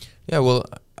 Yeah, well,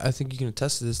 I think you can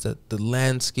attest to this, that the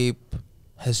landscape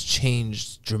has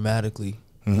changed dramatically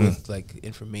with like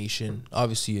information,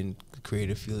 obviously in the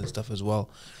creative field and stuff as well.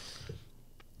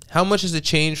 How much has it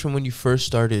changed from when you first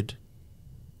started,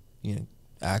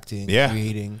 acting,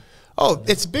 creating? Oh,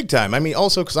 it's big time. I mean,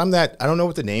 also because I don't know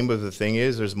what the name of the thing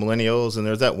is. There's millennials, and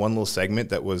there's that one little segment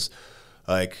that was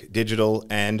like digital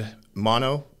and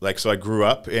mono. Like, so I grew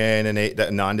up in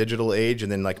that non-digital age,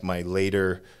 and then like my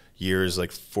later years,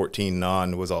 like 14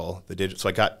 on, was all the digital.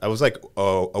 So I was like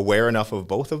aware enough of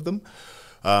both of them.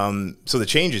 So the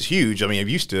change is huge. I mean, I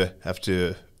used to have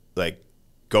to like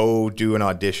go do an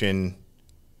audition.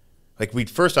 Like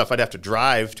first off, I'd have to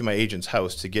drive to my agent's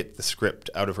house to get the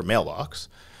script out of her mailbox.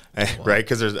 Wow. Right,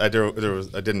 because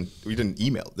we didn't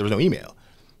email. There was no email.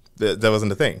 That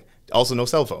wasn't a thing. Also, no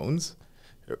cell phones.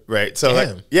 Right, so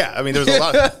I mean, there was a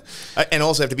lot, and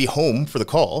also have to be home for the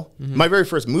call. My very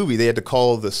first movie, they had to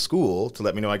call the school to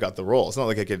let me know I got the role. It's not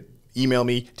like I could email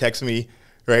me, text me,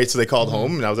 right? So they called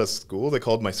home, and I was at school. They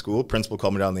called my school. Principal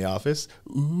called me down in the office.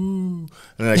 Ooh,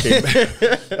 and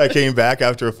then I came back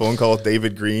after a phone call with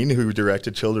David Green, who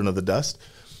directed Children of the Dust,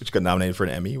 which got nominated for an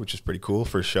Emmy, which is pretty cool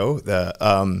for a show.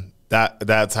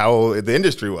 That's how the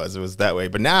industry was. It was that way.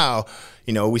 But now,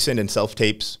 we send in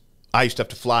self-tapes. I used to have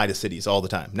to fly to cities all the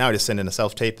time. Now I just send in a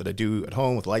self-tape that I do at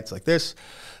home with lights like this.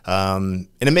 And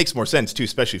it makes more sense, too,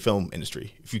 especially film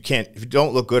industry. If you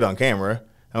don't look good on camera,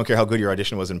 I don't care how good your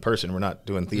audition was in person. We're not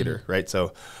doing theater, right?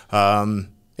 So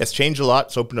it's changed a lot.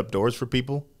 It's opened up doors for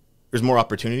people. There's more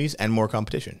opportunities and more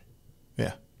competition.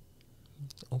 Yeah.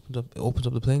 Opens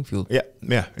up the playing field. Yeah,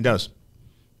 it does.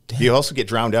 You also get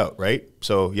drowned out, right?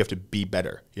 So you have to be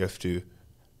better. You have to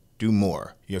do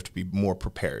more. You have to be more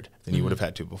prepared than you would have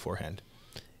had to beforehand.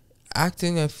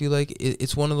 Acting, I feel like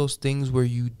it's one of those things where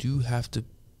you do have to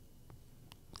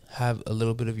have a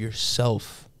little bit of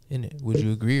yourself in it. Would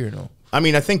you agree or no? I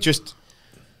mean, I think just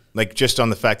on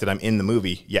the fact that I'm in the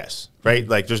movie, yes, right?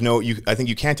 Like there's no, I think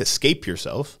you can't escape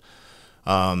yourself.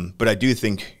 But I do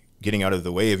think getting out of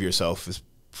the way of yourself is,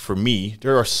 for me,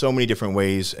 there are so many different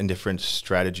ways and different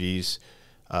strategies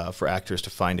for actors to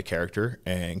find a character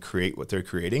and create what they're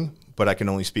creating. But I can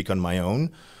only speak on my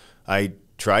own. I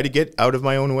try to get out of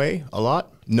my own way a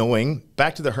lot, knowing,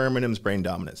 back to the Hermanim's brain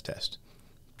dominance test.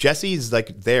 Jesse's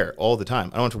like there all the time.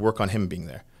 I don't have to work on him being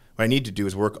there. What I need to do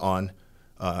is work on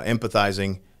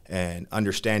empathizing and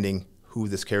understanding who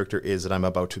this character is that I'm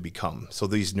about to become. So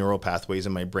these neural pathways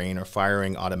in my brain are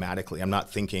firing automatically. I'm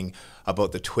not thinking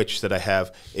about the twitch that I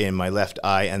have in my left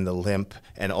eye and the limp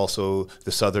and also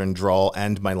the southern drawl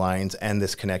and my lines and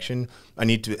this connection. I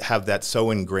need to have that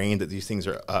so ingrained that these things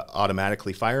are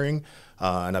automatically firing.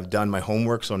 And I've done my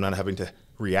homework, so I'm not having to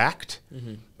react.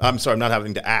 I'm sorry, I'm not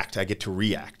having to act. I get to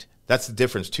react. That's the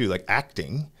difference too, like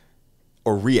acting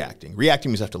or reacting.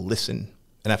 Reacting means I have to listen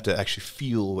and I have to actually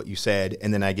feel what you said,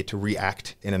 and then I get to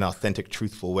react in an authentic,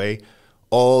 truthful way.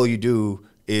 All you do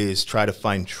is try to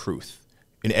find truth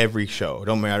in every show. It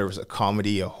don't matter if it's a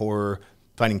comedy, a horror,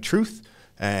 finding truth.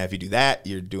 If you do that,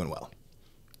 you're doing well.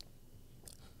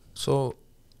 So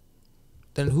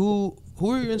then who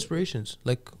are your inspirations?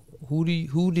 Like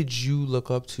who did you look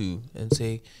up to and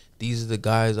say, these are the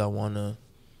guys I want to?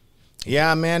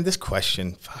 Yeah, man, this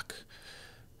question, fuck.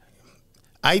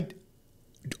 I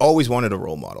always wanted a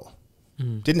role model.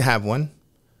 Didn't have one,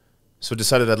 so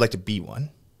decided I'd like to be one.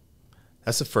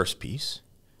 That's the first piece.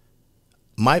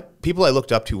 My people I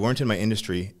looked up to weren't in my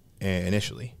industry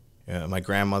initially. My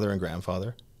grandmother and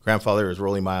grandfather. Grandfather is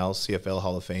Rolly Miles, CFL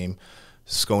Hall of Fame,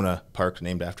 Skona Park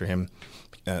named after him,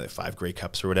 5 Grey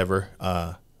Cups or whatever.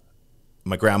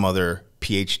 My grandmother,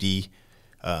 PhD,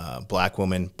 black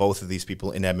woman, both of these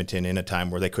people in Edmonton in a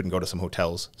time where they couldn't go to some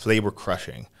hotels. So they were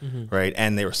crushing, right?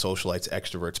 And they were socialites,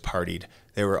 extroverts, partied.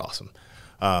 They were awesome.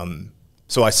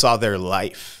 So I saw their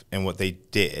life and what they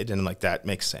did, and I'm like, that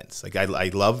makes sense. Like, I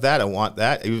love that. I want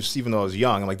that. It was, even though I was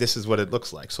young, I'm like, this is what it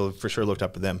looks like. So for sure looked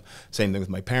up to them. Same thing with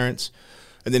my parents.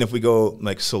 And then if we go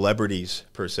like celebrities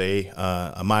per se,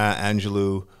 Maya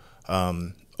Angelou,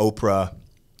 Oprah,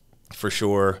 for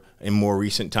sure. In more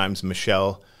recent times,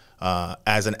 Michelle.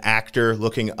 As an actor,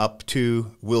 looking up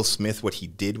to Will Smith, what he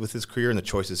did with his career and the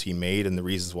choices he made and the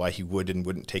reasons why he would and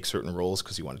wouldn't take certain roles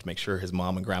because he wanted to make sure his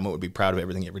mom and grandma would be proud of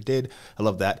everything he ever did. I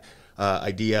love that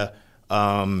idea.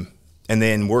 And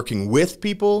then working with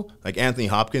people like Anthony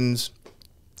Hopkins,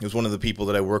 he was one of the people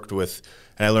that I worked with,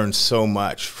 and I learned so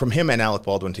much from him and Alec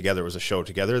Baldwin together. It was a show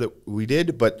together that we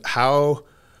did, but how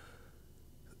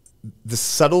the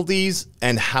subtleties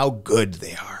and how good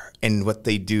they are and what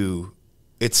they do.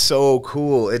 It's so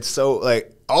cool. It's so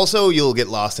like, also you'll get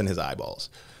lost in his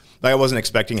eyeballs. Like I wasn't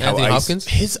expecting how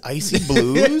his icy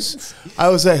blues. I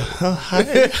was like,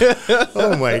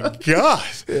 oh my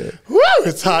gosh. Woo,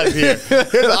 it's hot in here.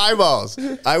 His eyeballs.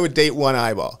 I would date one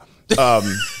eyeball.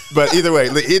 But either way,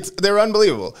 they're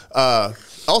unbelievable.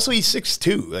 Also, he's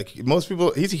 6'2". Like most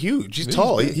people, he's huge. He's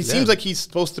tall. He seems like he's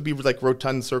supposed to be like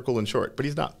rotund, circle, and short, but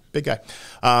he's not. Big guy.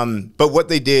 But what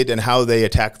they did and how they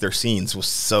attacked their scenes was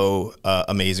so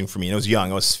amazing for me. And I was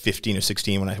young. I was 15 or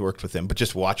 16 when I worked with them, but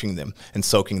just watching them and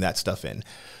soaking that stuff in.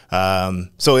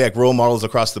 So yeah, role models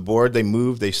across the board. They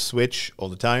move, they switch all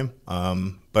the time.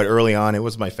 But early on, it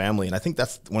was my family. And I think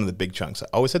that's one of the big chunks. I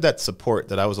always had that support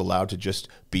that I was allowed to just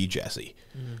be Jesse.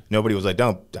 Nobody was like,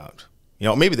 don't. You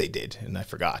know, maybe they did, and I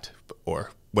forgot, or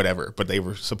whatever. But they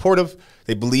were supportive.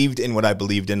 They believed in what I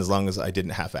believed in as long as I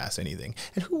didn't half-ass anything.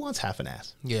 And who wants half an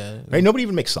ass? Yeah. Right? Nobody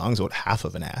even makes songs about half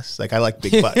of an ass. Like, I like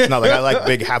big butts. Not like I like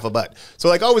big half a butt. So,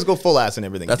 like, always go full ass in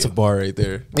everything. That's a bar right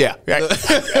there. Yeah. Right.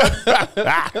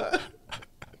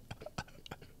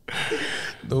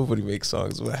 Nobody makes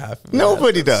songs with half of an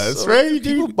Nobody ass. does, So right?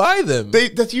 People buy them.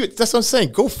 That's what I'm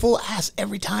saying. Go full ass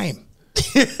every time.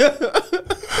 This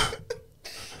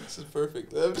is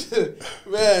perfect.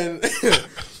 Man.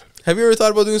 Have you ever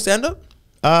thought about doing stand-up?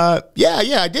 Yeah,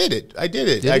 I did it.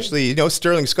 Actually, you know,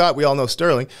 Sterling Scott, we all know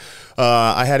Sterling.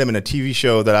 I had him in a TV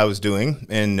show that I was doing,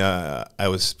 and I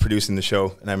was producing the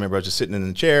show, and I remember I was just sitting in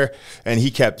the chair, and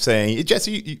he kept saying,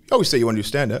 Jesse, you always say you want to do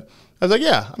stand-up. I was like,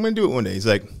 yeah, I'm going to do it one day. He's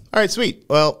like, all right, sweet.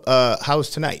 Well, how's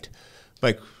tonight?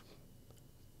 I'm like,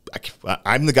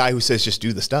 I'm the guy who says just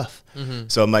do the stuff.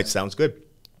 So I'm like, sounds good.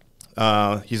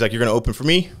 He's like, you're going to open for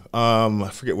me. I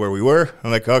forget where we were.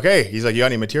 I'm like, okay. He's like, you got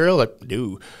any material? Like,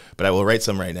 no, but I will write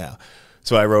some right now.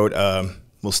 So I wrote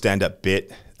We'll Stand Up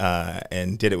bit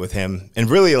and did it with him and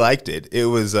really liked it. It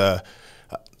was, I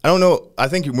don't know. I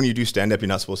think when you do stand up, you're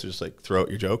not supposed to just like throw out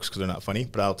your jokes because they're not funny,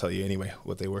 but I'll tell you anyway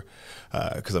what they were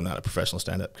because I'm not a professional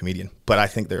stand up comedian, but I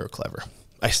think they were clever.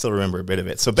 I still remember a bit of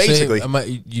it. So basically,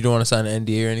 you don't want to sign an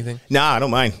NDA or anything? Nah, I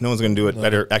don't mind. No one's going to do it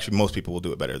better. Actually, most people will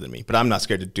do it better than me, but I'm not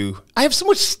scared to do. I have so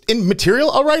much in material.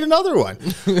 I'll write another one.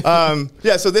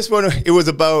 Yeah. So this one, it was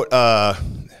about,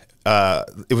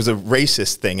 it was a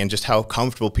racist thing and just how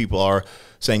comfortable people are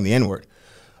saying the N-word.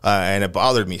 And it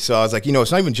bothered me. So I was like, you know,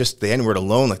 it's not even just the N-word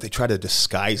alone. Like they try to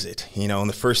disguise it, you know. And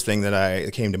the first thing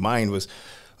that came to mind was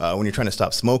when you're trying to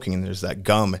stop smoking and there's that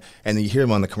gum and then you hear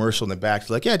them on the commercial in the back. It's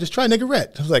like, yeah, just try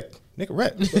Nicorette. I was like,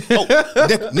 Nicorette? Oh,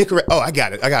 Nicorette. Oh, I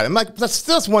got it. I'm like,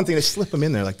 that's one thing. They slip them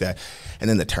in there like that. And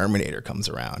then the Terminator comes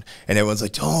around and everyone's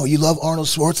like, oh, you love Arnold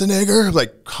Schwarzenegger? I'm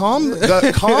like,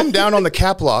 calm down on the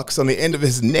cap locks on the end of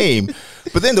his name.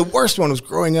 But then the worst one was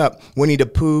growing up. Winnie the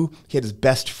Pooh, he had his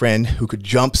best friend who could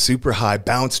jump super high,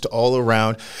 bounced all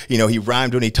around. You know, he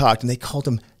rhymed when he talked and they called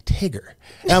him Tigger.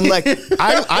 And I'm like,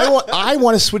 I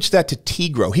want to switch that to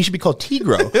Tigro. He should be called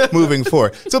Tigro moving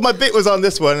forward. So my bit was on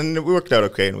this one, and it worked out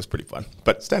okay, and it was pretty fun.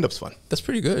 But stand-up's fun. That's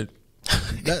pretty good.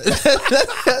 That's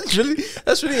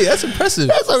impressive.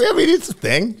 I mean, it's a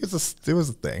thing. It was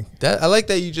a thing. I like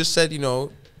that you just said, you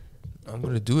know, I'm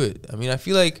going to do it. I mean, I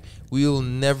feel like we'll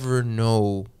never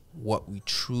know what we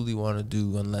truly want to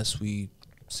do unless we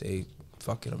say,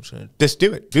 fuck it, I'm just going to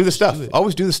do it. Do the stuff.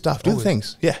 Always do the stuff. Do the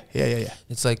things. Yeah.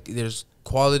 It's like there's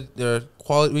quality.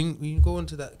 When you go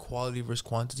into that quality versus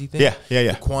quantity thing. Yeah.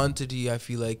 The quantity, I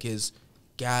feel like, is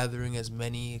gathering as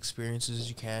many experiences as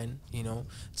you can. You know,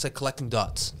 it's like collecting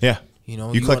dots. Yeah. You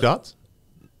know, you collect dots?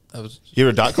 You're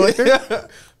a dot collector?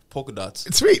 Polka dots.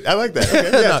 It's sweet. I like that.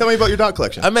 Okay. Yeah. Tell me about your dot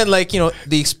collection. I meant like, you know,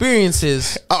 the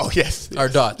experiences. Oh, yes. Are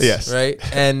dots. Yes. Right?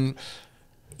 And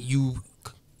you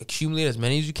accumulate as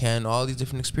many as you can, all these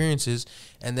different experiences,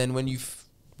 and then when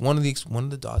one of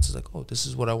the dots is like, oh, this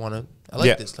is what I want to. I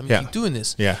like this. Let me keep doing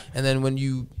this. Yeah. And then when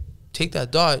you take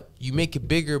that dot, you make it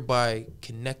bigger by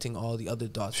connecting all the other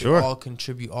dots. Sure. They all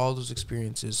contribute. All those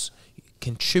experiences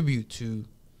contribute to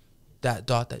that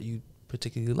dot that you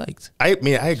particularly liked. I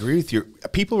mean, I agree with you.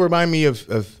 People remind me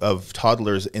of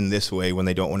toddlers in this way when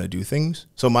they don't want to do things.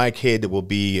 So my kid will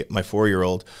be my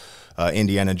 4-year-old.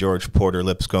 Indiana George Porter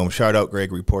Lipscombe. Shout out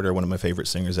Gregory Porter, one of my favorite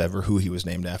singers ever, who he was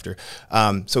named after.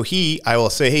 So I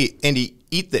will say, hey, Andy,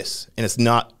 eat this. And it's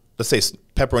not, let's say it's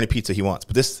pepperoni pizza he wants,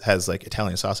 but this has like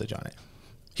Italian sausage on it.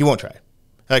 He won't try it.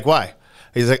 Like, why?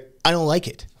 He's like, I don't like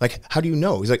it. Like, how do you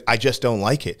know? He's like, I just don't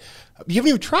like it. You haven't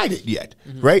even tried it yet,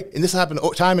 right? And this happened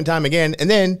time and time again. And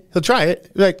then he'll try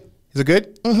it. He's like, is it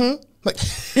good? Mm-hmm. Like,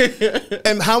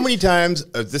 and how many times,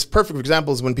 this perfect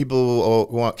example is when people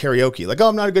want karaoke. Like, oh,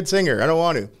 I'm not a good singer. I don't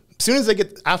want to. As soon as they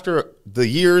get, after the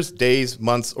years, days,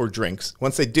 months, or drinks,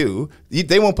 once they do,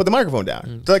 they won't put the microphone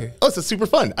down. They're like, oh, it's super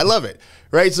fun. I love it.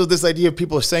 Right? So this idea of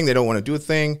people are saying they don't want to do a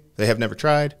thing, they have never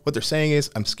tried. What they're saying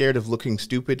is, I'm scared of looking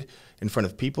stupid in front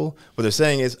of people. What they're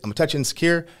saying is, I'm a touch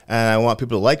insecure, and I want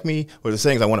people to like me. What they're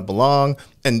saying is, I want to belong.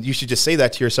 And you should just say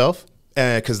that to yourself.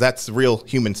 Because that's real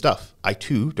human stuff. I,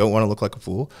 too, don't want to look like a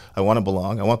fool. I want to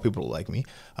belong. I want people to like me.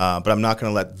 But I'm not going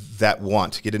to let that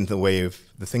want get into the way of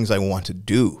the things I want to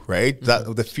do, right?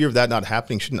 The fear of that not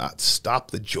happening should not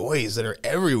stop the joys that are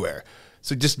everywhere.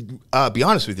 So just be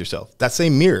honest with yourself. That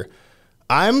same mirror.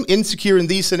 I'm insecure in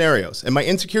these scenarios, and my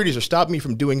insecurities are stopping me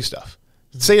from doing stuff.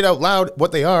 Say it out loud,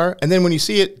 what they are, and then when you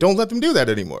see it, don't let them do that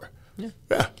anymore.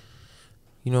 Yeah.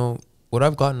 You know, what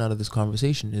I've gotten out of this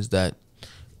conversation is that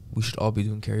we should all be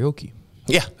doing karaoke.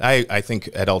 Yeah, I think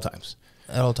at all times.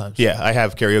 At all times. Yeah, I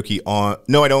have karaoke on.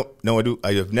 No, I don't. No, I do.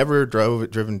 I have never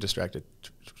driven distracted.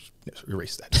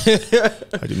 Erase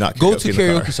that. I do not. Go to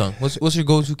karaoke song. What's your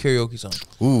go-to karaoke song?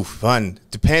 Ooh, fun.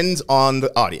 Depends on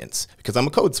the audience because I'm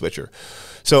a code switcher.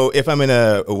 So if I'm in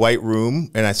a white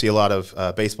room and I see a lot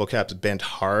of baseball caps bent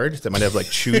hard that might have like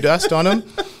chew dust on them,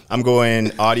 I'm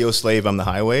going Audio Slave on the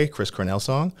Highway, Chris Cornell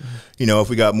song. You know, if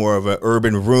we got more of an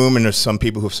urban room and there's some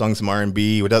people who've sung some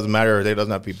R&B, it doesn't matter, it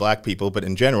doesn't have to be black people, but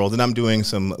in general, then I'm doing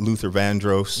some Luther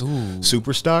Vandross,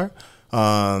 Superstar.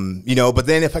 You know, but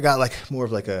then if I got like more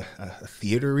of like a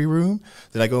theatery room,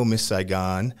 then I go Miss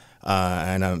Saigon.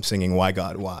 and I'm singing "Why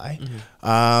God Why."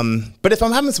 But if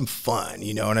I'm having some fun,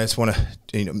 and I just want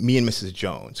to, me and Mrs.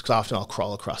 Jones, because often I'll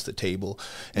crawl across the table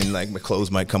and like my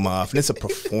clothes might come off, and it's a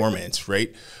performance,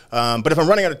 right? But if I'm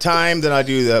running out of time, then I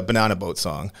do the Banana Boat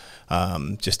song,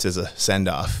 just as a send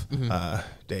off.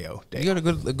 Deo. You got a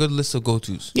good list of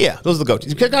go-tos. Yeah, those are the go-tos.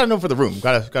 You gotta know for the room.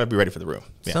 Gotta be ready for the room.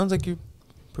 Yeah. Sounds like you're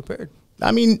prepared.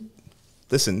 I mean,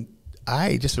 listen,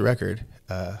 just a record.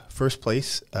 First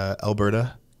place,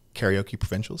 Alberta karaoke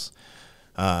provincials.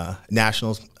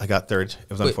 Nationals, I got third.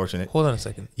 It was unfortunate. Hold on a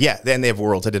second. Yeah, then they have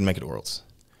Worlds. I didn't make it to Worlds.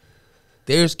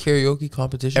 There's karaoke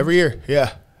competition Every year.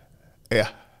 Yeah.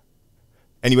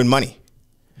 And you win money.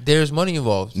 There's money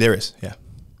involved. There is. Yeah.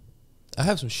 I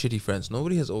have some shitty friends.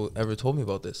 Nobody has ever told me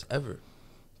about this ever.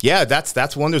 Yeah,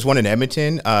 that's one. There's one in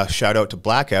Edmonton. Shout out to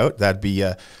Blackout. That'd be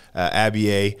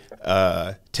Abby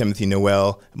A, Timothy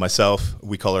Noel, myself.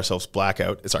 We call ourselves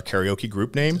Blackout. It's our karaoke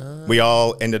group name. We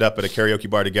all ended up at a karaoke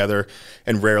bar together,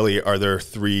 and rarely are there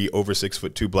 3 over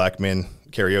 6'2" black men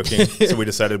karaokeing. So we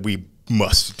decided we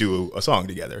must do a song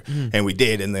together, and we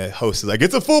did. And the host is like,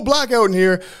 "It's a full blackout in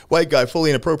here." White guy,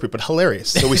 fully inappropriate, but hilarious.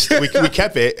 So we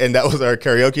kept it, and that was our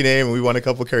karaoke name. And we won a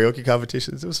couple karaoke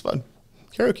competitions. It was fun.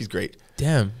 Karaoke's great.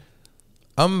 Damn.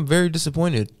 I'm very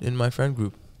disappointed in my friend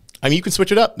group. I mean, you can switch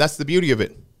it up. That's the beauty of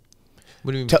it.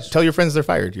 What do you mean? Tell your friends they're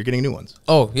fired. You're getting new ones.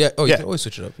 Oh, yeah. Oh, you Yeah. can always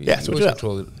switch it up. You Yeah, can switch always it up.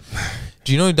 control it.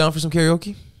 Do you know you're down for some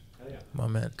karaoke? Yeah. My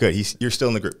man. Good. You're still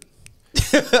in the group.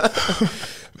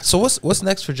 So what's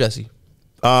next for Jesse?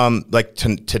 Like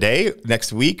today,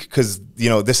 next week, because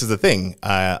this is the thing.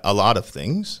 A lot of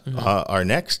things are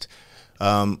next.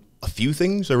 A few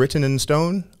things are written in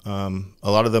stone. A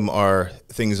lot of them are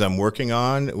things I'm working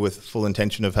on with full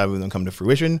intention of having them come to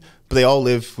fruition. But they all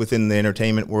live within the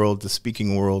entertainment world, the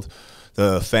speaking world,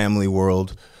 the family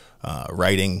world,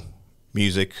 writing,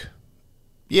 music.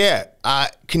 Yeah,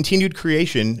 continued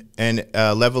creation and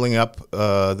leveling up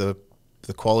the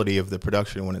quality of the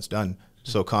production when it's done.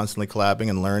 So constantly collabing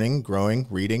and learning, growing,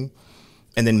 reading,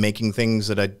 and then making things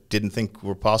that I didn't think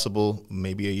were possible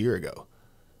maybe a year ago.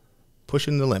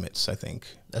 Pushing the limits, I think.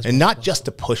 And not just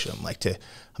to push them,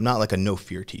 I'm not like a No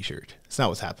Fear t-shirt. It's not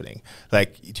what's happening.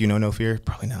 Like, do you know No Fear?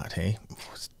 Probably not, hey?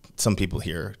 Some people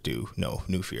here do know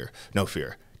No Fear. No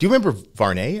Fear. Do you remember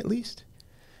Varney at least?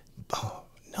 Oh,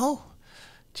 no.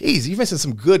 Jeez, you're missing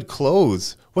some good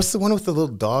clothes. What's the one with the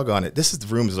little dog on it? The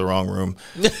room is the wrong room.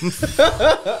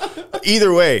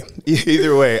 Either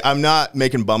way, I'm not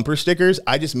making bumper stickers.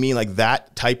 I just mean like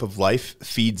that type of life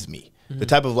feeds me. The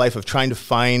type of life of trying to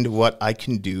find what I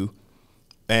can do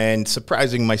and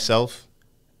surprising myself.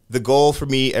 The goal for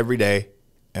me every day,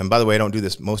 and by the way, I don't do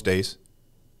this most days.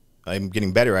 I'm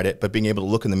getting better at it, but being able to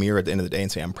look in the mirror at the end of the day and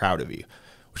say, I'm proud of you,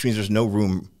 which means there's no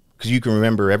room because you can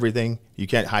remember everything. You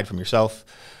can't hide from yourself.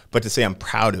 But to say I'm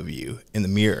proud of you in the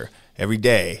mirror every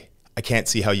day, I can't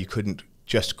see how you couldn't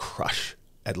just crush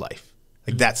at life.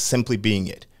 Like that's simply being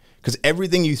it. Because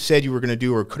everything you said you were going to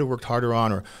do or could have worked harder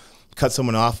on or cut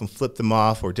someone off and flip them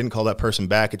off or didn't call that person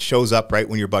back, it shows up right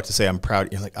when you're about to say I'm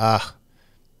proud. You're like,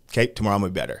 okay, tomorrow I'm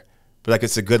going to be better. But like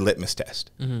it's a good litmus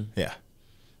test. Yeah.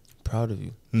 Proud of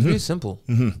you. It's very simple.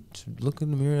 Just look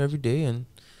in the mirror every day, and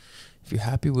if you're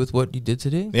happy with what you did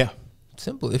today, Yeah. it's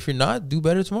simple. If you're not, do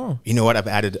better tomorrow. You know what? I've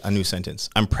added a new sentence.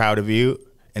 I'm proud of you.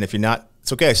 And if you're not,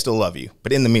 it's okay. I still love you.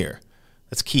 But in the mirror,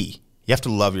 that's key. You have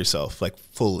to love yourself, like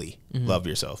fully love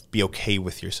yourself. Be okay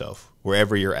with yourself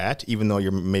wherever you're at, even though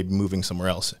you're maybe moving somewhere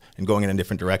else and going in a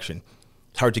different direction.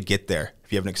 It's hard to get there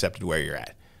if you haven't accepted where you're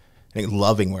at. I think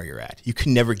loving where you're at. You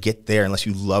can never get there unless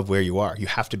you love where you are. You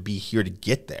have to be here to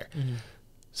get there.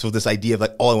 So this idea of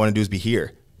like, all I want to do is be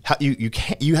here.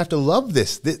 You have to love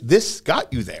this. This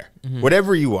got you there.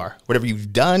 Whatever you are, whatever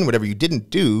you've done, whatever you didn't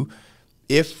do,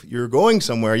 if you're going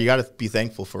somewhere, you got to be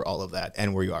thankful for all of that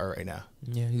and where you are right now.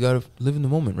 Yeah, you got to live in the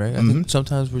moment, right? I think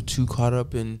sometimes we're too caught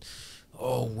up in,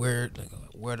 where do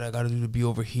I got to do to be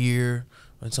over here?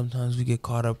 And sometimes we get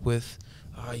caught up with,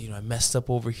 I messed up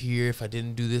over here. If I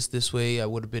didn't do this way, I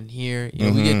would have been here.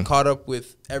 We get caught up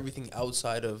with everything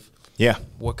outside of,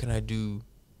 what can I do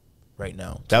right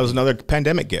now? That was another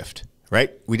pandemic gift,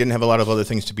 right? We didn't have a lot of other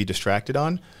things to be distracted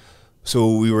on.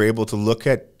 So we were able to look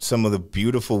at some of the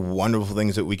beautiful, wonderful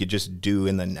things that we could just do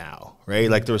in the now, right?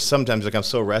 Like there was sometimes like I'm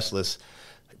so restless,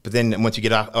 but then once you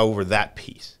get over that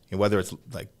piece, whether it's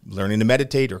like learning to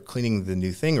meditate or cleaning the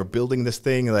new thing or building this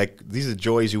thing, like these are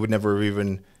joys you would never have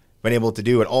even been able to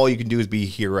do. And all you can do is be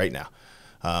here right now.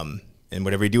 And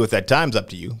whatever you do with that time's up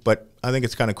to you. But I think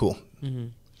it's kind of cool.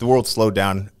 The world slowed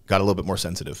down, got a little bit more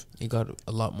sensitive. It got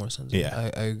a lot more sensitive.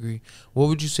 Yeah. I agree. What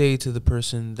would you say to the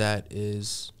person that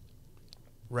is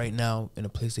right now in a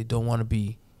place they don't want to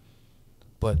be,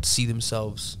 but see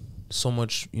themselves so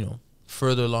much,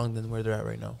 further along than where they're at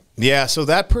right now? Yeah, so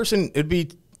that person,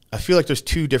 I feel like there's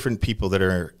two different people that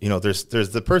are, there's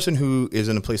the person who is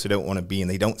in a place they don't want to be and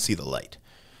they don't see the light,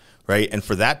 right? And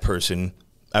for that person,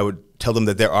 I would tell them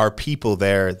that there are people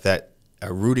there that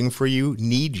are rooting for you,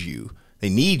 need you. They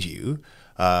need you.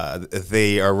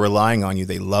 They are relying on you.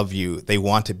 They love you. They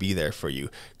want to be there for you,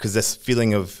 because this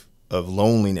feeling of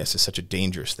loneliness is such a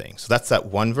dangerous thing. So that's that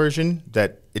one version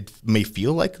that it may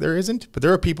feel like there isn't, but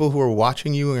there are people who are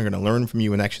watching you and are going to learn from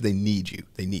you, and actually they need you.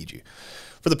 They need you.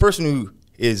 For the person who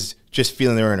is just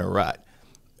feeling they're in a rut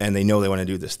and they know they want to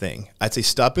do this thing, I'd say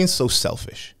stop being so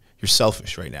selfish. You're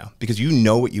selfish right now because you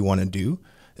know what you want to do,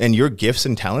 and your gifts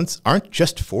and talents aren't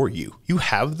just for you. You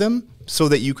have them so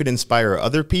that you could inspire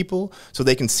other people, so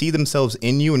they can see themselves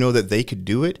in you and know that they could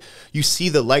do it. You see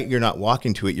the light, you're not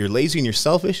walking to it. You're lazy and you're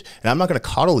selfish, and I'm not going to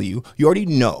coddle you. You already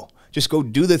know. Just go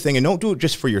do the thing, and don't do it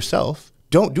just for yourself.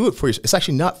 Don't do it for yourself. It's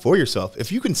actually not for yourself.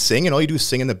 If you can sing and all you do is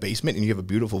sing in the basement and you have a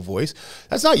beautiful voice,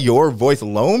 that's not your voice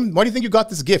alone. Why do you think you got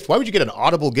this gift? Why would you get an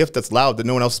audible gift that's loud that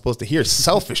no one else is supposed to hear?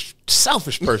 Selfish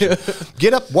person.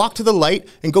 Get up, walk to the light,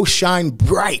 and go shine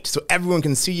bright so everyone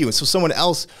can see you. And so someone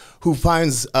else who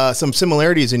finds some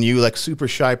similarities in you, like super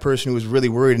shy person who was really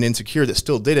worried and insecure that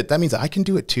still did it, that means I can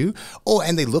do it too. Oh,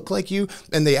 and they look like you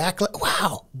and they act like,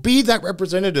 wow, be that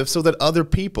representative so that other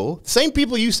people, same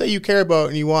people you say you care about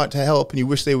and you want to help and you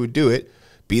wish they would do it,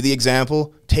 be the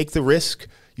example, take the risk.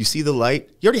 You see the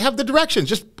light. You already have the directions.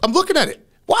 Just, I'm looking at it.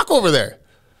 Walk over there.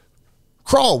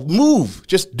 Crawl, move,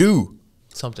 just do.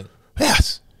 Something.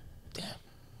 Yes. Damn.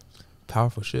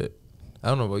 Powerful shit. I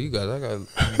don't know about you guys.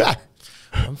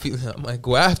 I might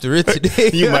go after it today.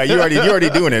 You might. You're already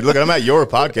doing it. Look, I'm at your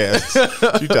podcast.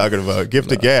 What you talking about?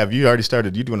 Gift of Gab. You already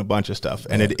started. You're doing a bunch of stuff,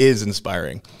 and it is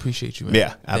inspiring. Appreciate you, man.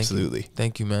 Yeah, absolutely.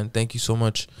 Thank you, man. Thank you so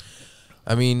much.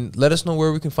 I mean, let us know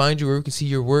where we can find you, where we can see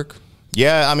your work.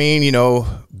 Yeah, I mean,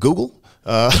 Google,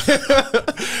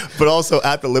 but also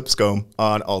at the Lipscombe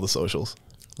on all the socials.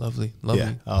 Lovely.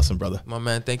 Yeah, awesome, brother. My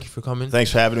man, thank you for coming.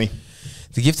 Thanks for having me.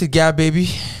 The Gifted Gab, baby.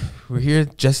 We're here,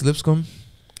 Jesse Lipscombe.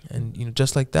 And,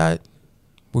 just like that,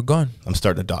 we're gone. I'm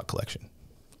starting a dot collection.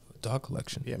 Dot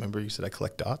collection? Yeah, remember you said I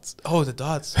collect dots? Oh, the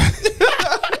dots.